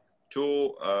 there are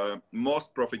two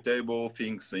most profitable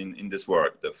things in this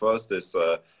work. The first is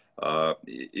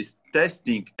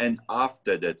testing, and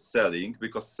after that selling,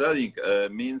 because selling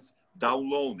means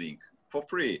downloading for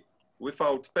free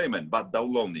without payment, but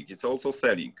downloading is also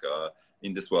selling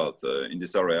in this world, in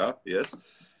this area, yes.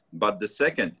 But the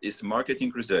second is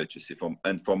marketing researches.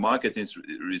 And for marketing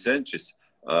researches,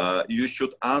 you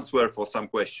should answer for some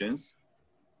questions.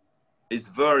 It's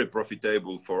very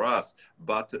profitable for us.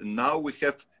 But now we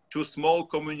have too small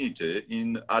community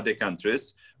in other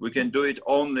countries. We can do it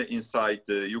only inside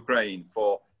Ukraine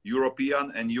for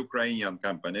European and Ukrainian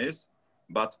companies.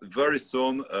 But very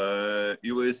soon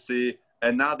you will see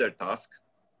another task.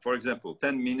 For example,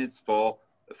 10 minutes for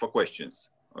questions.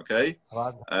 Okay,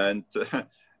 and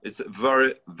it's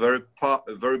very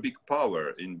big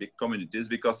power in big communities,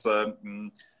 because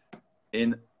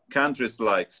in countries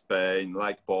like Spain,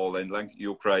 like Poland, like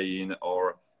Ukraine,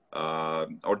 or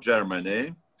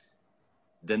Germany,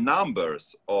 the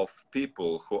numbers of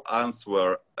people who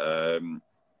answer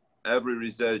every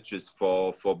researches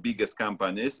for biggest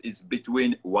companies is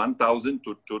between 1,000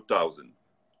 to 2,000.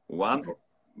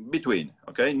 Between,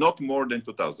 okay, not more than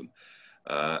 2,000.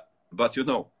 But you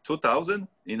know, 2,000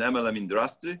 in MLM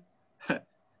industry,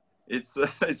 it's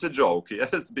a joke,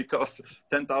 yes, because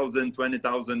 10,000,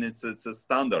 20,000, it's a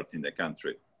standard in the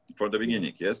country for the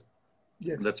beginning, yes.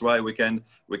 Yes. That's why we can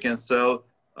sell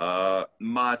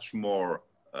much more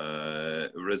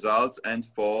results and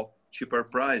for cheaper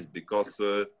price, because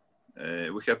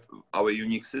we have our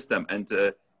unique system, and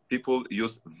people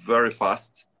use very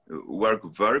fast, work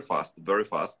very fast.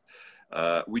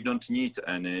 We don't need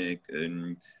any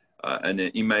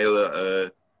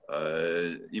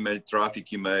email traffic,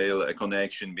 a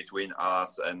connection between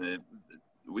us, and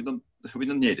we don't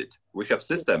need it. We have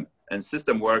system, and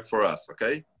system work for us.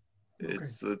 Okay,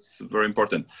 it's very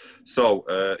important. So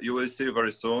you will see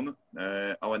very soon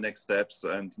our next steps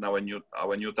and our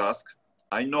new task.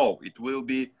 I know it will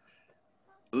be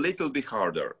a little bit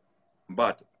harder,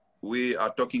 but we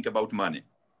are talking about money.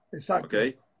 Exactly.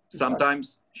 Okay.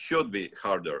 Sometimes should be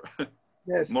harder.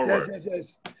 Yes. More work.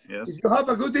 Yes. Yes. If you have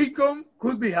a good income,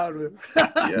 could be harder.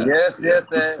 Yes.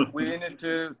 We need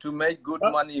to make good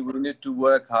money. We need to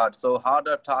work hard. So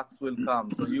harder tasks will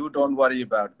come. So you don't worry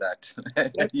about that.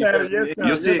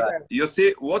 You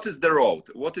see, what is the road?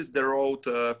 What is the road,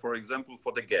 for example,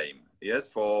 for the game? Yes,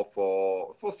 for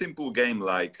simple game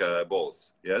like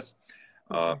balls. Yes.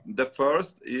 The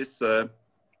first is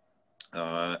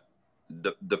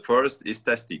the first is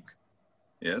testing.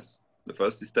 Yes. The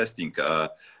first is testing,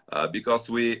 because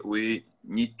we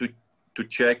need to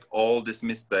check all these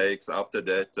mistakes. After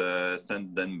that,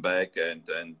 send them back and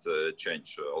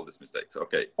change all these mistakes.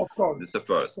 Okay, of course. This is the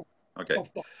first. Okay,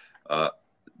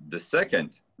 the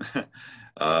second,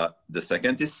 the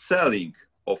second is selling.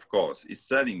 Of course, is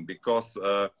selling, because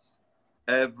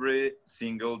every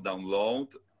single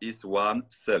download is one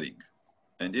selling.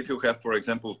 And if you have, for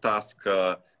example, task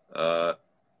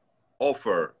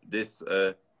offer this.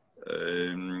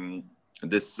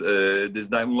 This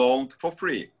download for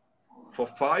free for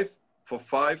five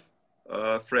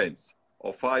friends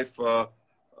or 5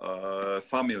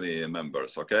 family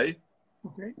members, okay,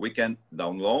 Okay. we can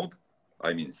download,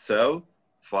 I mean, sell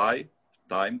 5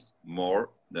 times more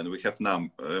than we have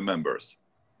members.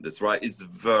 That's right. It's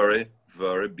very,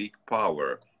 very big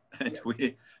power. And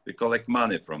we collect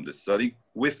money from the selling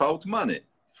without money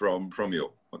from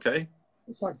you. Okay.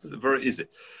 Exactly. It's very easy.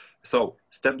 So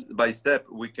step by step,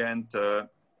 we can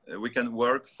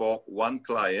work for one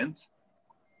client,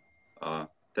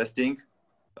 testing,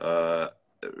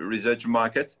 research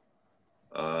market,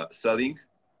 selling.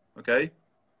 Okay.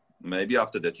 Maybe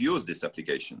after that, use this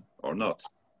application or not.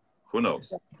 Who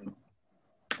knows?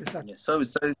 Exactly. So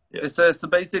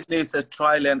basically it's a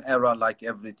trial and error like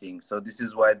everything. So this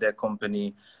is why their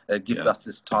company gives us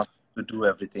this task to do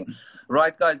everything.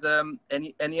 Right, guys,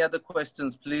 any other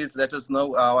questions, please let us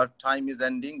know. Our time is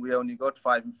ending. We only got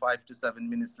 5 to 7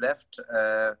 minutes left.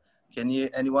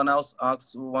 Anyone else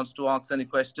who wants to ask any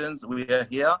questions? We are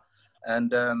here.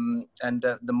 And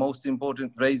the most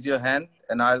important, raise your hand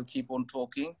and I'll keep on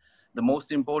talking. The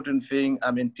most important thing,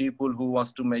 I mean, people who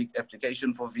wants to make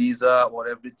application for visa or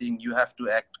everything, you have to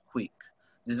act quick.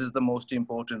 This is the most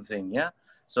important thing, yeah?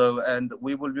 So, and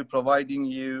we will be providing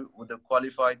you with the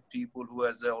qualified people who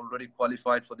has already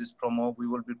qualified for this promo. We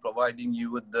will be providing you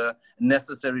with the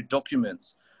necessary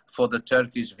documents for the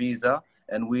Turkish visa.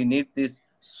 And we need this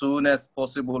soon as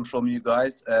possible from you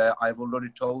guys. I've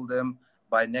already told them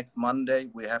by next Monday,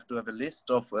 we have to have a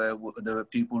list of the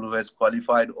people who has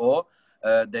qualified or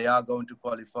they are going to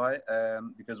qualify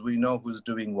because we know who's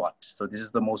doing what. So this is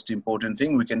the most important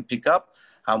thing. We can pick up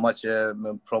how much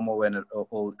promo and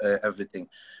everything.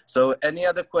 So any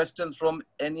other questions from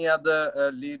any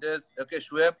other leaders? Okay,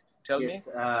 Shuaib, tell me.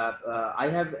 I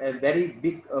have a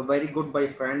very good my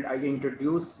friend. I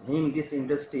introduced him this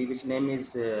industry, which name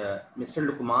is Mr.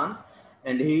 Lukman,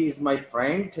 and he is my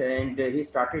friend, and he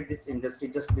started this industry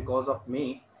just because of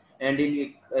me. And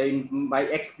in my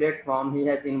X platform, he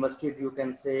has invested, you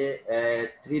can say,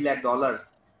 $3 lakh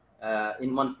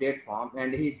in one platform,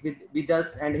 and he's with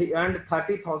us, and he earned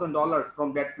 $30,000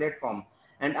 from that platform.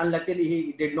 And unluckily,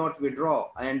 he did not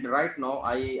withdraw. And right now,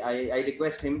 I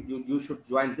request him, you should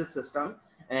join this system,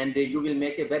 and you will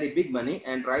make a very big money.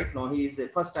 And right now, he is the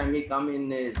first time he come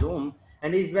in Zoom,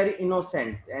 and he's very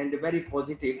innocent and very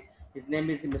positive. His name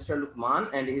is Mr. Lukman,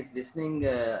 and he's listening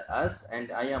us. And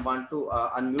I want to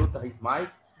unmute his mic,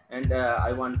 and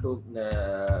I want to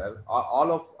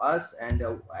all of us and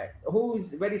who is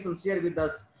very sincere with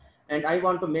us, and I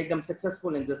want to make them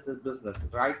successful in this business.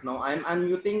 Right now, I'm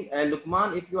unmuting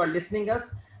Lukman. If you are listening us,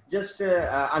 just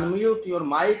unmute your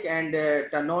mic and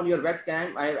turn on your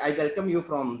webcam. I welcome you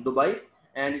from Dubai,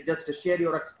 and just share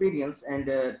your experience.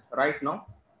 And right now,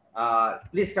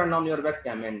 please turn on your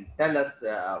webcam and tell us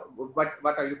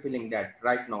what are you feeling that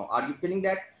right now? Are you feeling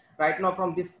that right now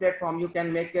from this platform you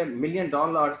can make $1 million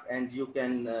and you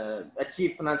can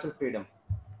achieve financial freedom?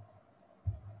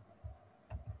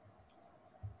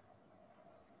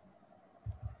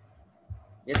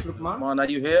 Yes, Lukman? Are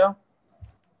you here?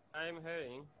 I am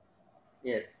hearing.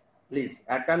 Yes, please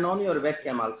turn on your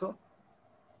webcam also.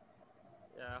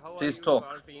 Yeah, how please are you, talk.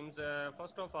 all teams?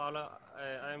 First of all,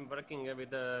 I am working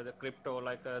with the crypto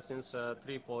like since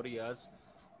 3-4 years.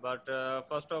 But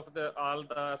first of all,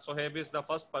 the Sohaib is the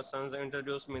first person to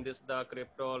introduce me the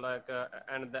crypto like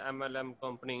and the MLM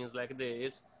companies like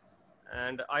this.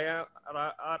 And I am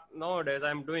nowadays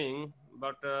I'm doing,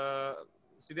 but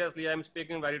seriously I'm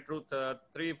speaking very truth.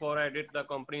 3-4 I did the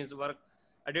companies work.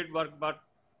 I did work, but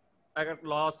I got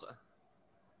lost.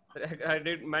 I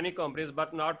did many companies,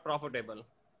 but not profitable.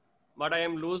 But I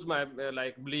am lose my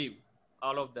like believe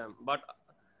all of them. But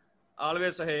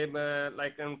always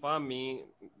like inform me,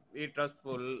 be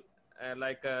trustful,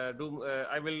 like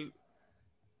I will,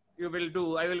 you will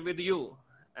do, I will with you,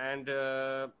 and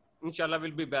inshallah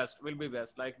will be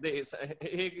best like this.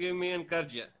 He give me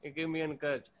encourage.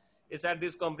 He said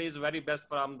this company is very best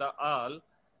from the all,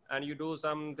 and you do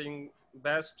something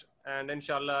best, and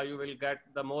inshallah you will get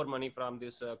the more money from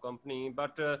this company.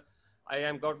 But I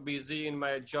am got busy in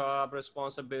my job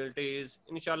responsibilities.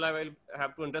 Inshallah I will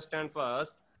have to understand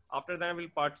first. After that I will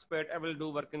participate. I will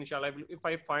do work, inshallah. If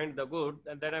I find the good,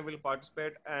 then I will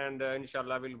participate, and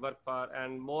inshallah I will work for,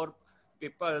 and more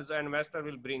peoples and investor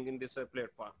will bring in this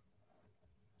platform.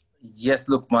 Yes,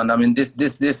 Lukman. I mean, this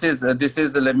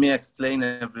is let me explain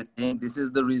everything. This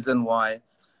is the reason why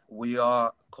we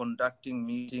are conducting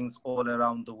meetings all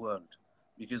around the world,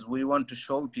 because we want to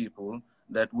show people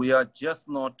that we are just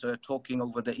not talking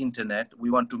over the internet. We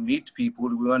want to meet people.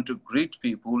 We want to greet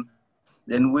people.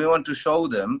 Then we want to show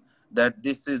them that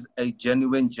this is a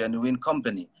genuine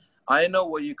company. I know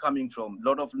where you're coming from. A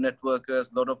lot of networkers,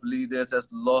 a lot of leaders has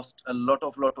lost a lot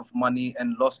of money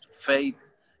and lost faith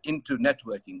into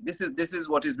networking. This is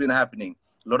what has been happening.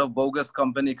 A lot of bogus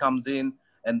company comes in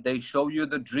and they show you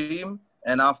the dream,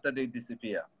 and after they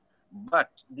disappear. But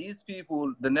these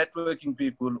people, the networking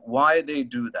people, why they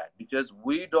do that? Because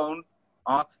we don't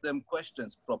ask them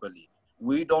questions properly.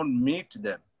 We don't meet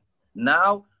them.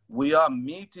 Now we are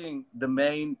meeting the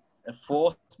main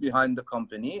force behind the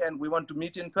company, and we want to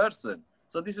meet in person.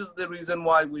 So this is the reason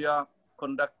why we are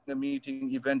conducting a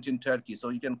meeting event in Turkey. So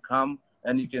you can come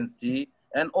and you can see.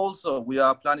 And also we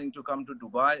are planning to come to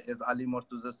Dubai, as Ali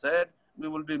Mortuza said. We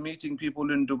will be meeting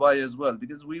people in Dubai as well,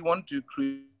 because we want to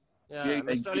create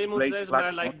Mr. Ali Murza is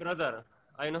my like brother.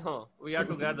 I know we are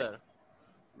together.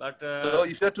 But so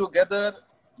if you're together,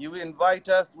 you invite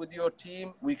us with your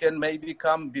team. We can maybe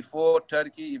come before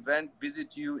Turkey event,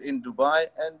 visit you in Dubai,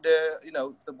 and you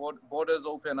know, if the borders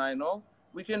open, I know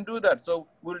we can do that. So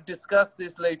we'll discuss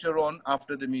this later on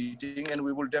after the meeting, and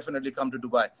we will definitely come to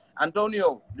Dubai.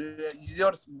 Antonio, is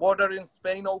your border in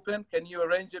Spain open? Can you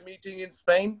arrange a meeting in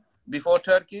Spain before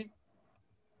Turkey?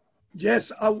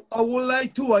 Yes, I would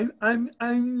like to.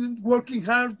 I'm working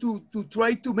hard to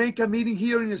try to make a meeting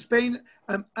here in Spain,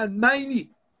 a 90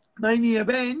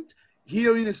 event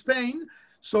here in Spain.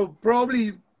 So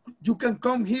probably you can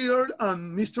come here,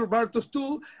 and Mr. Bartosz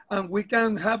too, and we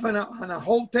can have an a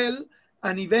hotel,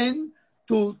 an event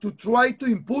to try to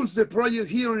impulse the project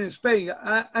here in Spain.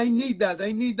 I need that.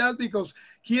 I need that because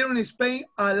here in Spain,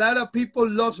 a lot of people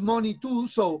lost money too.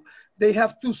 So they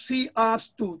have to see us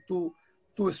to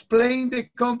explain the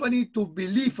company, to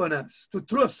believe on us, to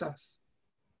trust us.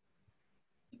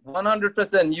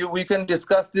 100%. We can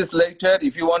discuss this later.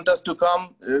 If you want us to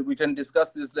come, we can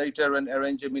discuss this later and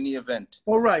arrange a mini event.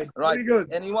 All right. Right. Very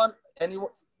good.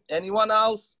 Anyone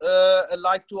else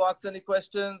like to ask any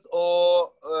questions,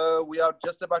 or we are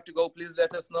just about to go? Please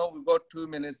let us know. We've got 2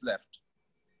 minutes left.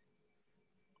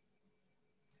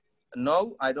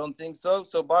 No, I don't think so.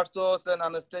 So Bartosz and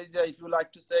Anastasia, if you like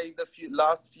to say the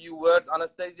last few words.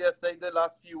 Anastasia, say the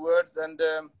last few words,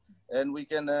 and we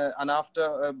can, and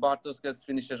after Bartosz gets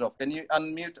finishes off. Can you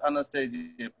unmute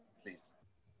Anastasia, please?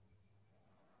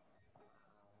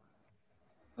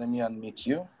 Let me unmute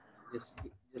you.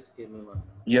 Just give me one.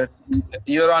 You're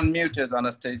unmuted,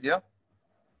 Anastasia.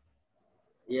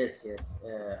 Yes.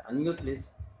 Unmute, please.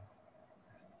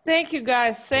 Thank you,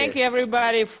 guys. Thank you,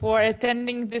 everybody, for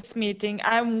attending this meeting.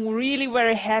 I'm really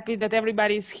very happy that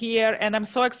everybody's here, and I'm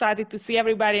so excited to see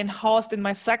everybody and host in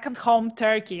my second home,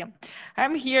 Turkey.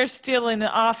 I'm here still in the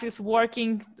office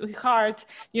working hard,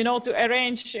 you know, to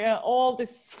arrange all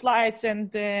these flights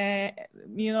and,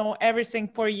 you know, everything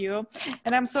for you.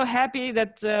 And I'm so happy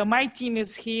that my team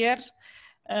is here.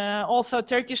 Also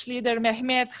Turkish leader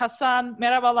Mehmet, Hasan,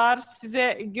 merhabalar.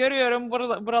 Size görüyorum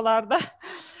buralarda.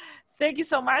 Thank you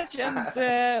so much, and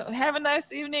have a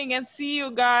nice evening, and see you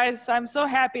guys. I'm so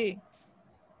happy.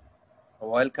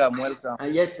 Welcome.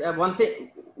 Yes, one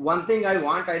thing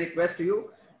I request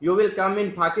you. You will come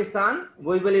in Pakistan.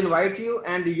 We will invite you,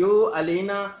 and you,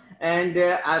 Alina, and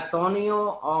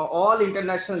Antonio, all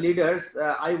international leaders.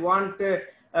 I want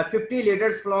 50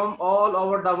 leaders from all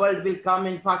over the world will come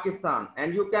in Pakistan,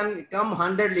 and you can come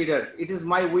 100 leaders. It is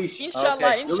my wish. Inshallah,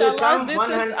 okay. inshallah, you will come this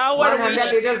 100, is our 100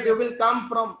 wish. leaders. You will come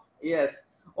from, yes,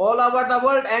 all over the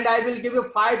world, and I will give you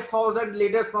 5,000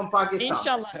 leaders from Pakistan.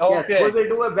 Inshallah. Yes, okay. we will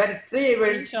do a three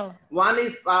events. Inshallah. One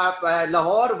is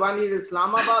Lahore, one is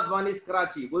Islamabad, one is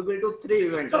Karachi. We will do 3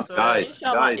 events. Guys,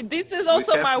 this is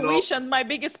also my wish and my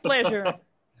biggest pleasure.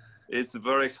 It's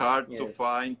very hard to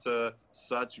find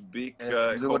such big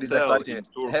Everybody's hotel excited. in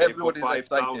Turkey Everybody's for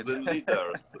 5,000 excited.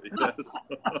 liters. Yes.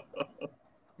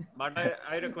 but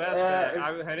I request,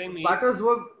 are you hearing me? Bartosz,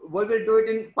 we will do it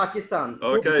in Pakistan.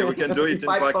 Okay, we can do it in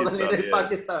 5,000 Pakistan. in Yes.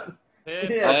 Pakistan. Hey,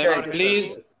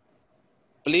 Yes.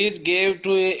 Please give to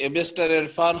Mr.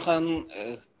 Irfan Khan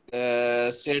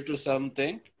say to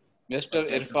something. Mr.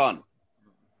 Irfan.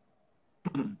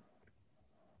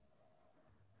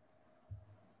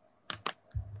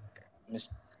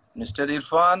 Mr.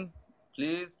 Irfan,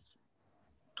 please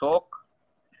talk.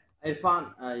 Irfan,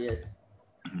 yes.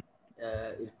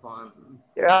 Irfan.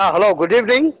 Yeah, hello, good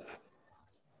evening.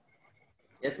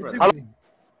 Yes, brother. Hello.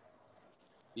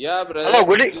 Yeah, brother. Hello,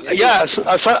 good evening. Yeah,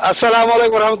 assalamu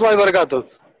alaikum warahmatullahi wabarakatuh.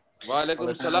 Wa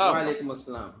alaikum salam. Wa alaikum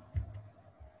assalam.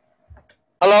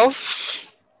 Hello.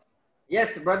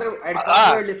 Yes, brother,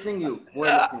 Irfan, we're listening you.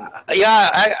 We're listening.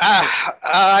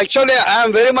 Actually, I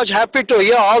am very much happy to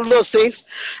hear all those things,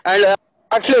 and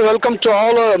actually welcome to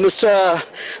all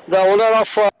the owner of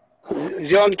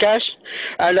XION.CASH,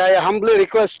 and I humbly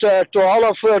request to all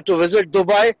of you to visit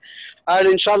Dubai, and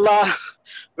inshallah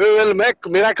we will make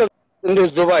miracles in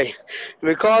this Dubai,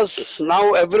 because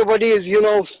now everybody is, you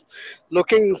know,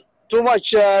 looking too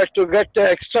much to get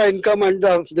extra income and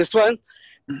this one.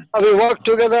 We work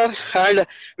together and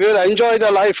we'll enjoy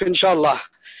the life, inshallah.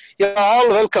 You're all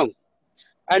welcome.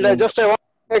 And I want to say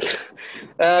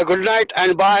good night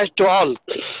and bye to all.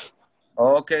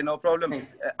 Okay, no problem.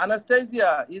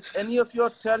 Anastasia, is any of your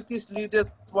Turkish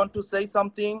leaders want to say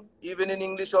something, even in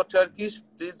English or Turkish?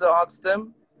 Please ask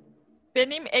them.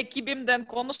 Benim ekibimden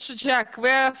konuşacak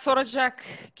veya soracak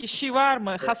kişi var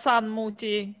mı? Hasan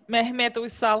Muti, Mehmet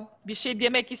Uysal. Bir şey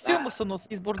demek istiyor musunuz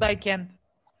biz buradayken?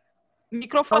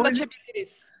 Mikrofon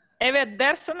açabiliriz. Evet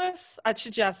derseniz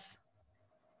açacağız.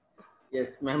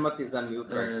 Yes, Mehmet is on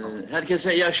mute right now.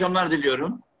 Herkese iyi akşamlar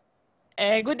diliyorum.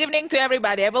 Good evening to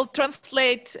everybody. I will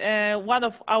translate. One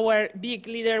of our big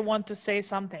leader want to say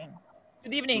something.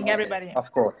 Good evening, everybody.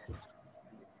 Of course.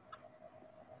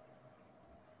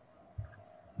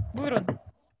 Buyurun.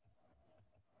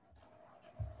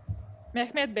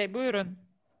 Mehmet Bey, buyurun.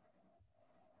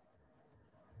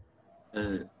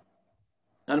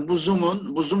 Yani bu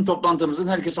Zoom toplantımızın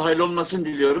herkese hayırlı olmasını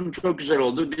diliyorum. Çok güzel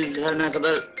oldu. Biz her ne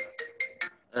kadar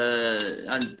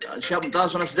yani daha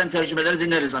sonra sizden tercümeleri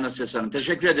dinleriz Anastasia Hanım.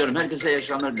 Teşekkür ediyorum. Herkese iyi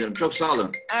akşamlar diliyorum. Çok sağ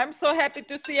olun. I'm so happy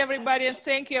to see everybody and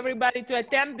thank you everybody to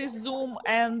attend this Zoom,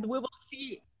 and we will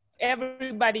see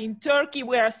everybody in Turkey.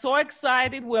 We are so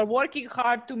excited. We are working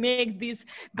hard to make this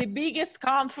the biggest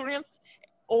conference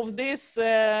of this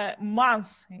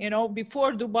month, you know,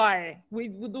 before Dubai. We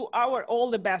will do our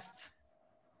all the best.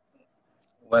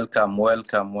 Welcome,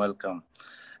 welcome, welcome.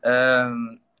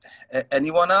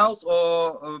 Anyone else,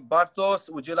 or Bartosz,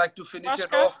 would you like to finish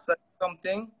it off?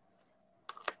 Something?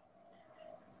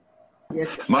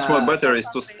 Yes. Much more better is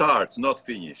to start, not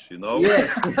finish, you know?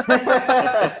 Yes.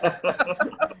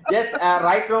 Yes,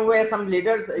 right now we have some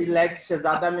leaders like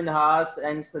Shahzada Minhas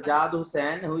and Sajad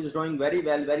Hussain, who is doing very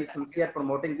well, very sincere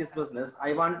promoting this business.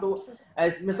 I want to,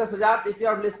 as Mr. Sajad, if you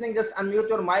are listening, just unmute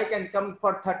your mic and come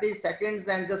for 30 seconds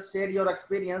and just share your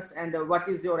experience and what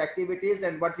is your activities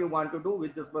and what you want to do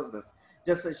with this business.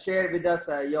 Just share with us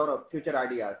your future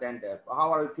ideas and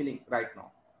how are you feeling right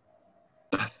now?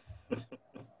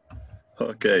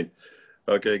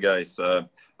 Okay, guys.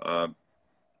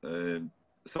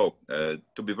 So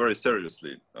to be very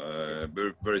seriously,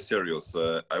 very serious,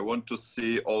 I want to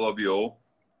see all of you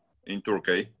in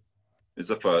Turkey. It's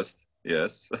the first,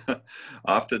 yes.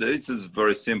 After that, it is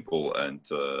very simple and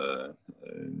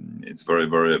it's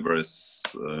very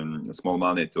small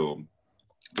money to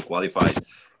qualify.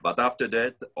 But after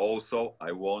that, also,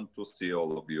 I want to see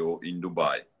all of you in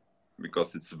Dubai,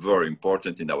 because it's very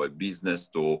important in our business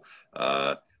to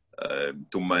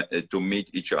meet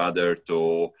each other,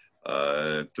 to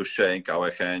shake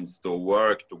our hands, to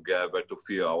work together, to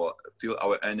feel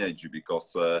our energy,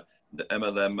 because the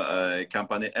MLM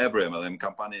company, every MLM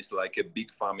company is like a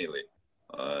big family.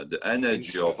 The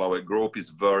energy of our group is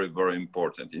very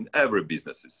important in every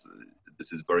business.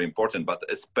 This is very important, but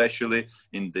especially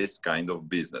in this kind of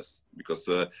business, because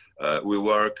we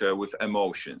work with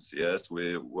emotions. Yes,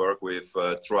 we work with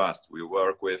trust. We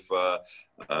work with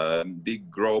a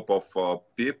big group of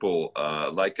people,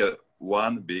 like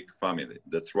one big family.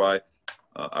 That's why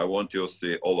I want to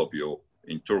see all of you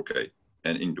in Turkey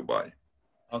and in Dubai.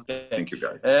 Okay. Thank you,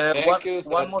 guys.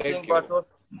 One more thing,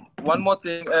 Bartosz. One more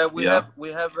thing.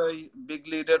 We have a big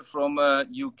leader from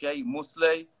UK,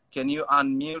 Musley. Can you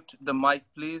unmute the mic,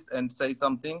 please, and say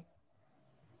something?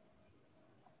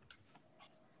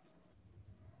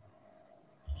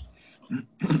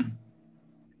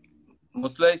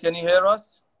 Musley, can you hear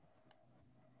us?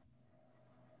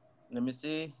 Let me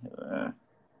see.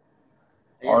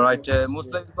 All right,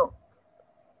 Musley,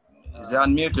 is he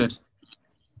unmuted?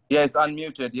 Yes,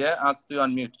 unmuted. Yeah, asked to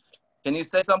unmute. Can you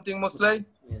say something, Musley?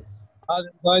 Yes. Hi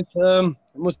guys,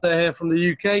 Musley here from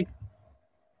the UK.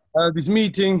 This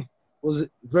meeting was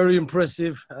very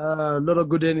impressive. A lot of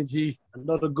good energy, a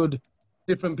lot of good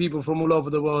different people from all over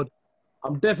the world.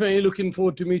 I'm definitely looking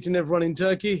forward to meeting everyone in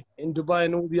Turkey, in Dubai,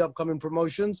 and all the upcoming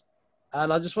promotions.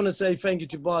 And I just want to say thank you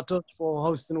to Bartosz for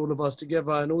hosting all of us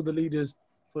together, and all the leaders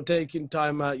for taking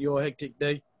time out your hectic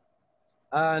day.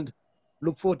 And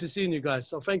look forward to seeing you guys.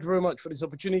 So thank you very much for this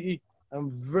opportunity,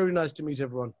 and very nice to meet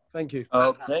everyone. Thank you.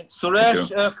 Okay.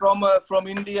 Suresh from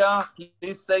India,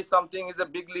 please say something. He's a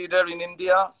big leader in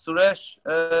India. Suresh,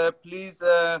 please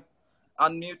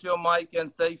unmute your mic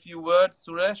and say a few words.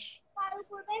 Suresh.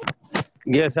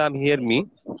 Yes, I'm here. Me.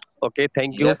 Okay,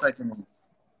 thank you. Yes, I can.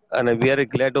 And we are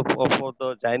glad for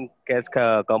the XION.CASH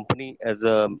company as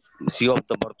a CEO of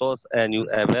the Bartosz and you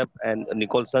Web and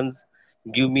Nicholson's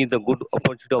give me the good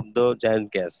opportunity of the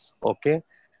XION.CASH. Okay.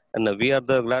 And we are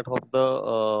the glad of the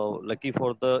lucky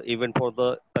for the event for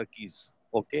the Turkeys.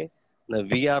 Okay.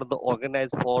 We are the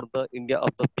organized for the India of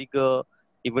the big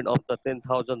event of the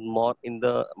 10,000 more in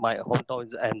the my hometown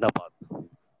is Ahmedabad.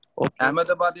 Okay.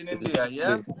 Ahmedabad in India,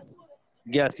 yeah?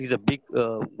 Yes, it's a big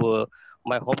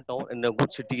my hometown and a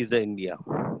good city is India.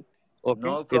 Okay,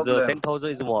 No is problem. 10,000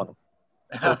 is more.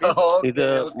 Okay,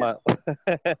 Okay, okay.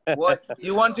 What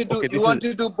you want to do? Okay, You want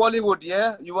to do Bollywood,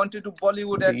 yeah? You want to do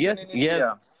Bollywood action in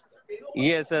India?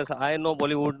 Yes. I know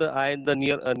Bollywood. I am the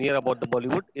near about the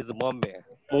Bollywood is Bombay.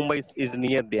 Mumbai is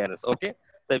near there. Okay,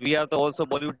 so we are the also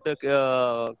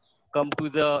Bollywood come to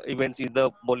the events in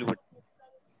the Bollywood.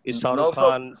 Is Shah No Rukh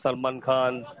problem. Khan, Salman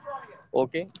Khan.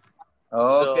 Okay.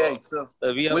 Okay, so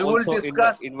We are we will also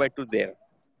discuss. invite to there.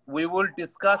 We will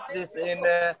discuss this in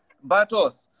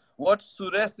Bartosz. What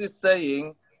Suresh is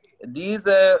saying, these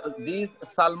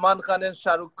Salman Khan and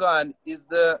Shah Rukh Khan is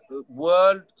the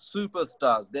world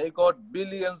superstars. They got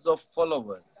billions of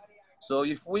followers. So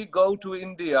if we go to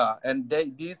India and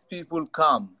these people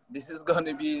come, this is going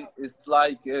to be, it's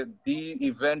like the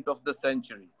event of the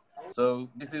century. So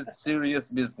this is serious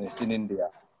business in India.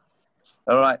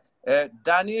 All right.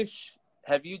 Danish,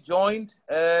 have you joined?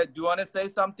 Do you want to say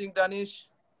something, Danish?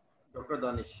 Dr.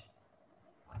 Danish.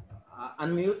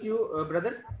 Unmute you,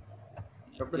 brother.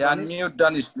 Dr. Yeah, Danish. unmute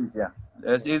Danish, please. Yeah.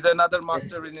 Yes, he's another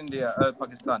master in India,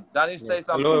 Pakistan. Danish, say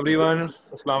something. Hello, everyone.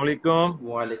 Assalamu alaikum.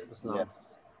 Wa alaikum assalam. Yes.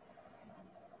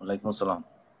 Wa alaikum assalam.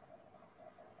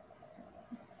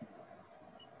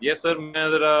 Yes, sir.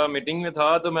 मैं जरा meeting में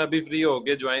था तो मैं अभी free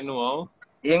होके join हुआ हूँ.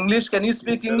 English? Can you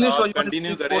speak English or you want to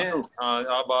continue speak करें? Urdu? हाँ,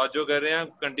 आप बात जो कर रहे हैं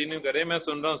कंटिन्यू करें. मैं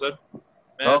सुन रहा हूँ सर.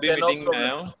 मैं अभी मीटिंग में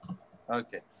आया हूँ.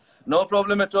 Okay. No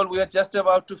problem at all. We are just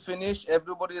about to finish.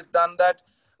 Everybody has done that.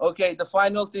 Okay, the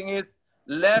final thing is,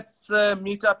 let's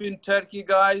meet up in Turkey,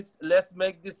 guys. Let's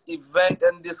make this event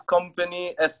and this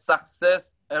company a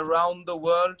success around the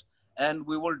world. And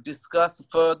we will discuss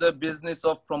further business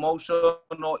of promotion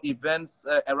or events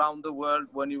around the world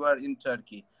when you are in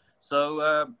Turkey. So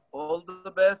all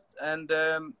the best, and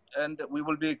we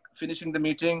will be finishing the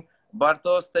meeting.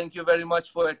 Bartosz, thank you very much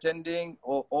for attending.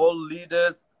 All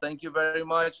leaders, thank you very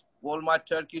much. All my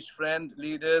Turkish friend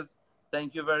leaders,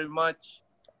 thank you very much.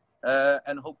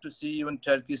 And hope to see you in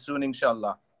Turkey soon,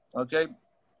 inshallah. Okay?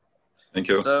 Thank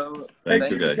you. So, thank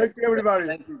you, guys. Thank you, everybody.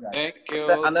 Thank you, guys. Thank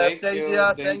you.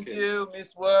 Anastasia, thank you.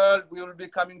 Miss World, we will be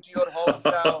coming to your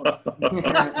hometown.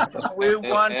 We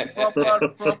want proper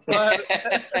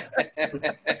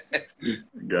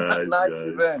Guys, nice guys.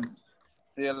 event.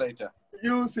 See you later. See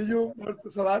you. See you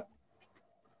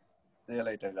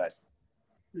later, guys.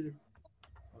 See you.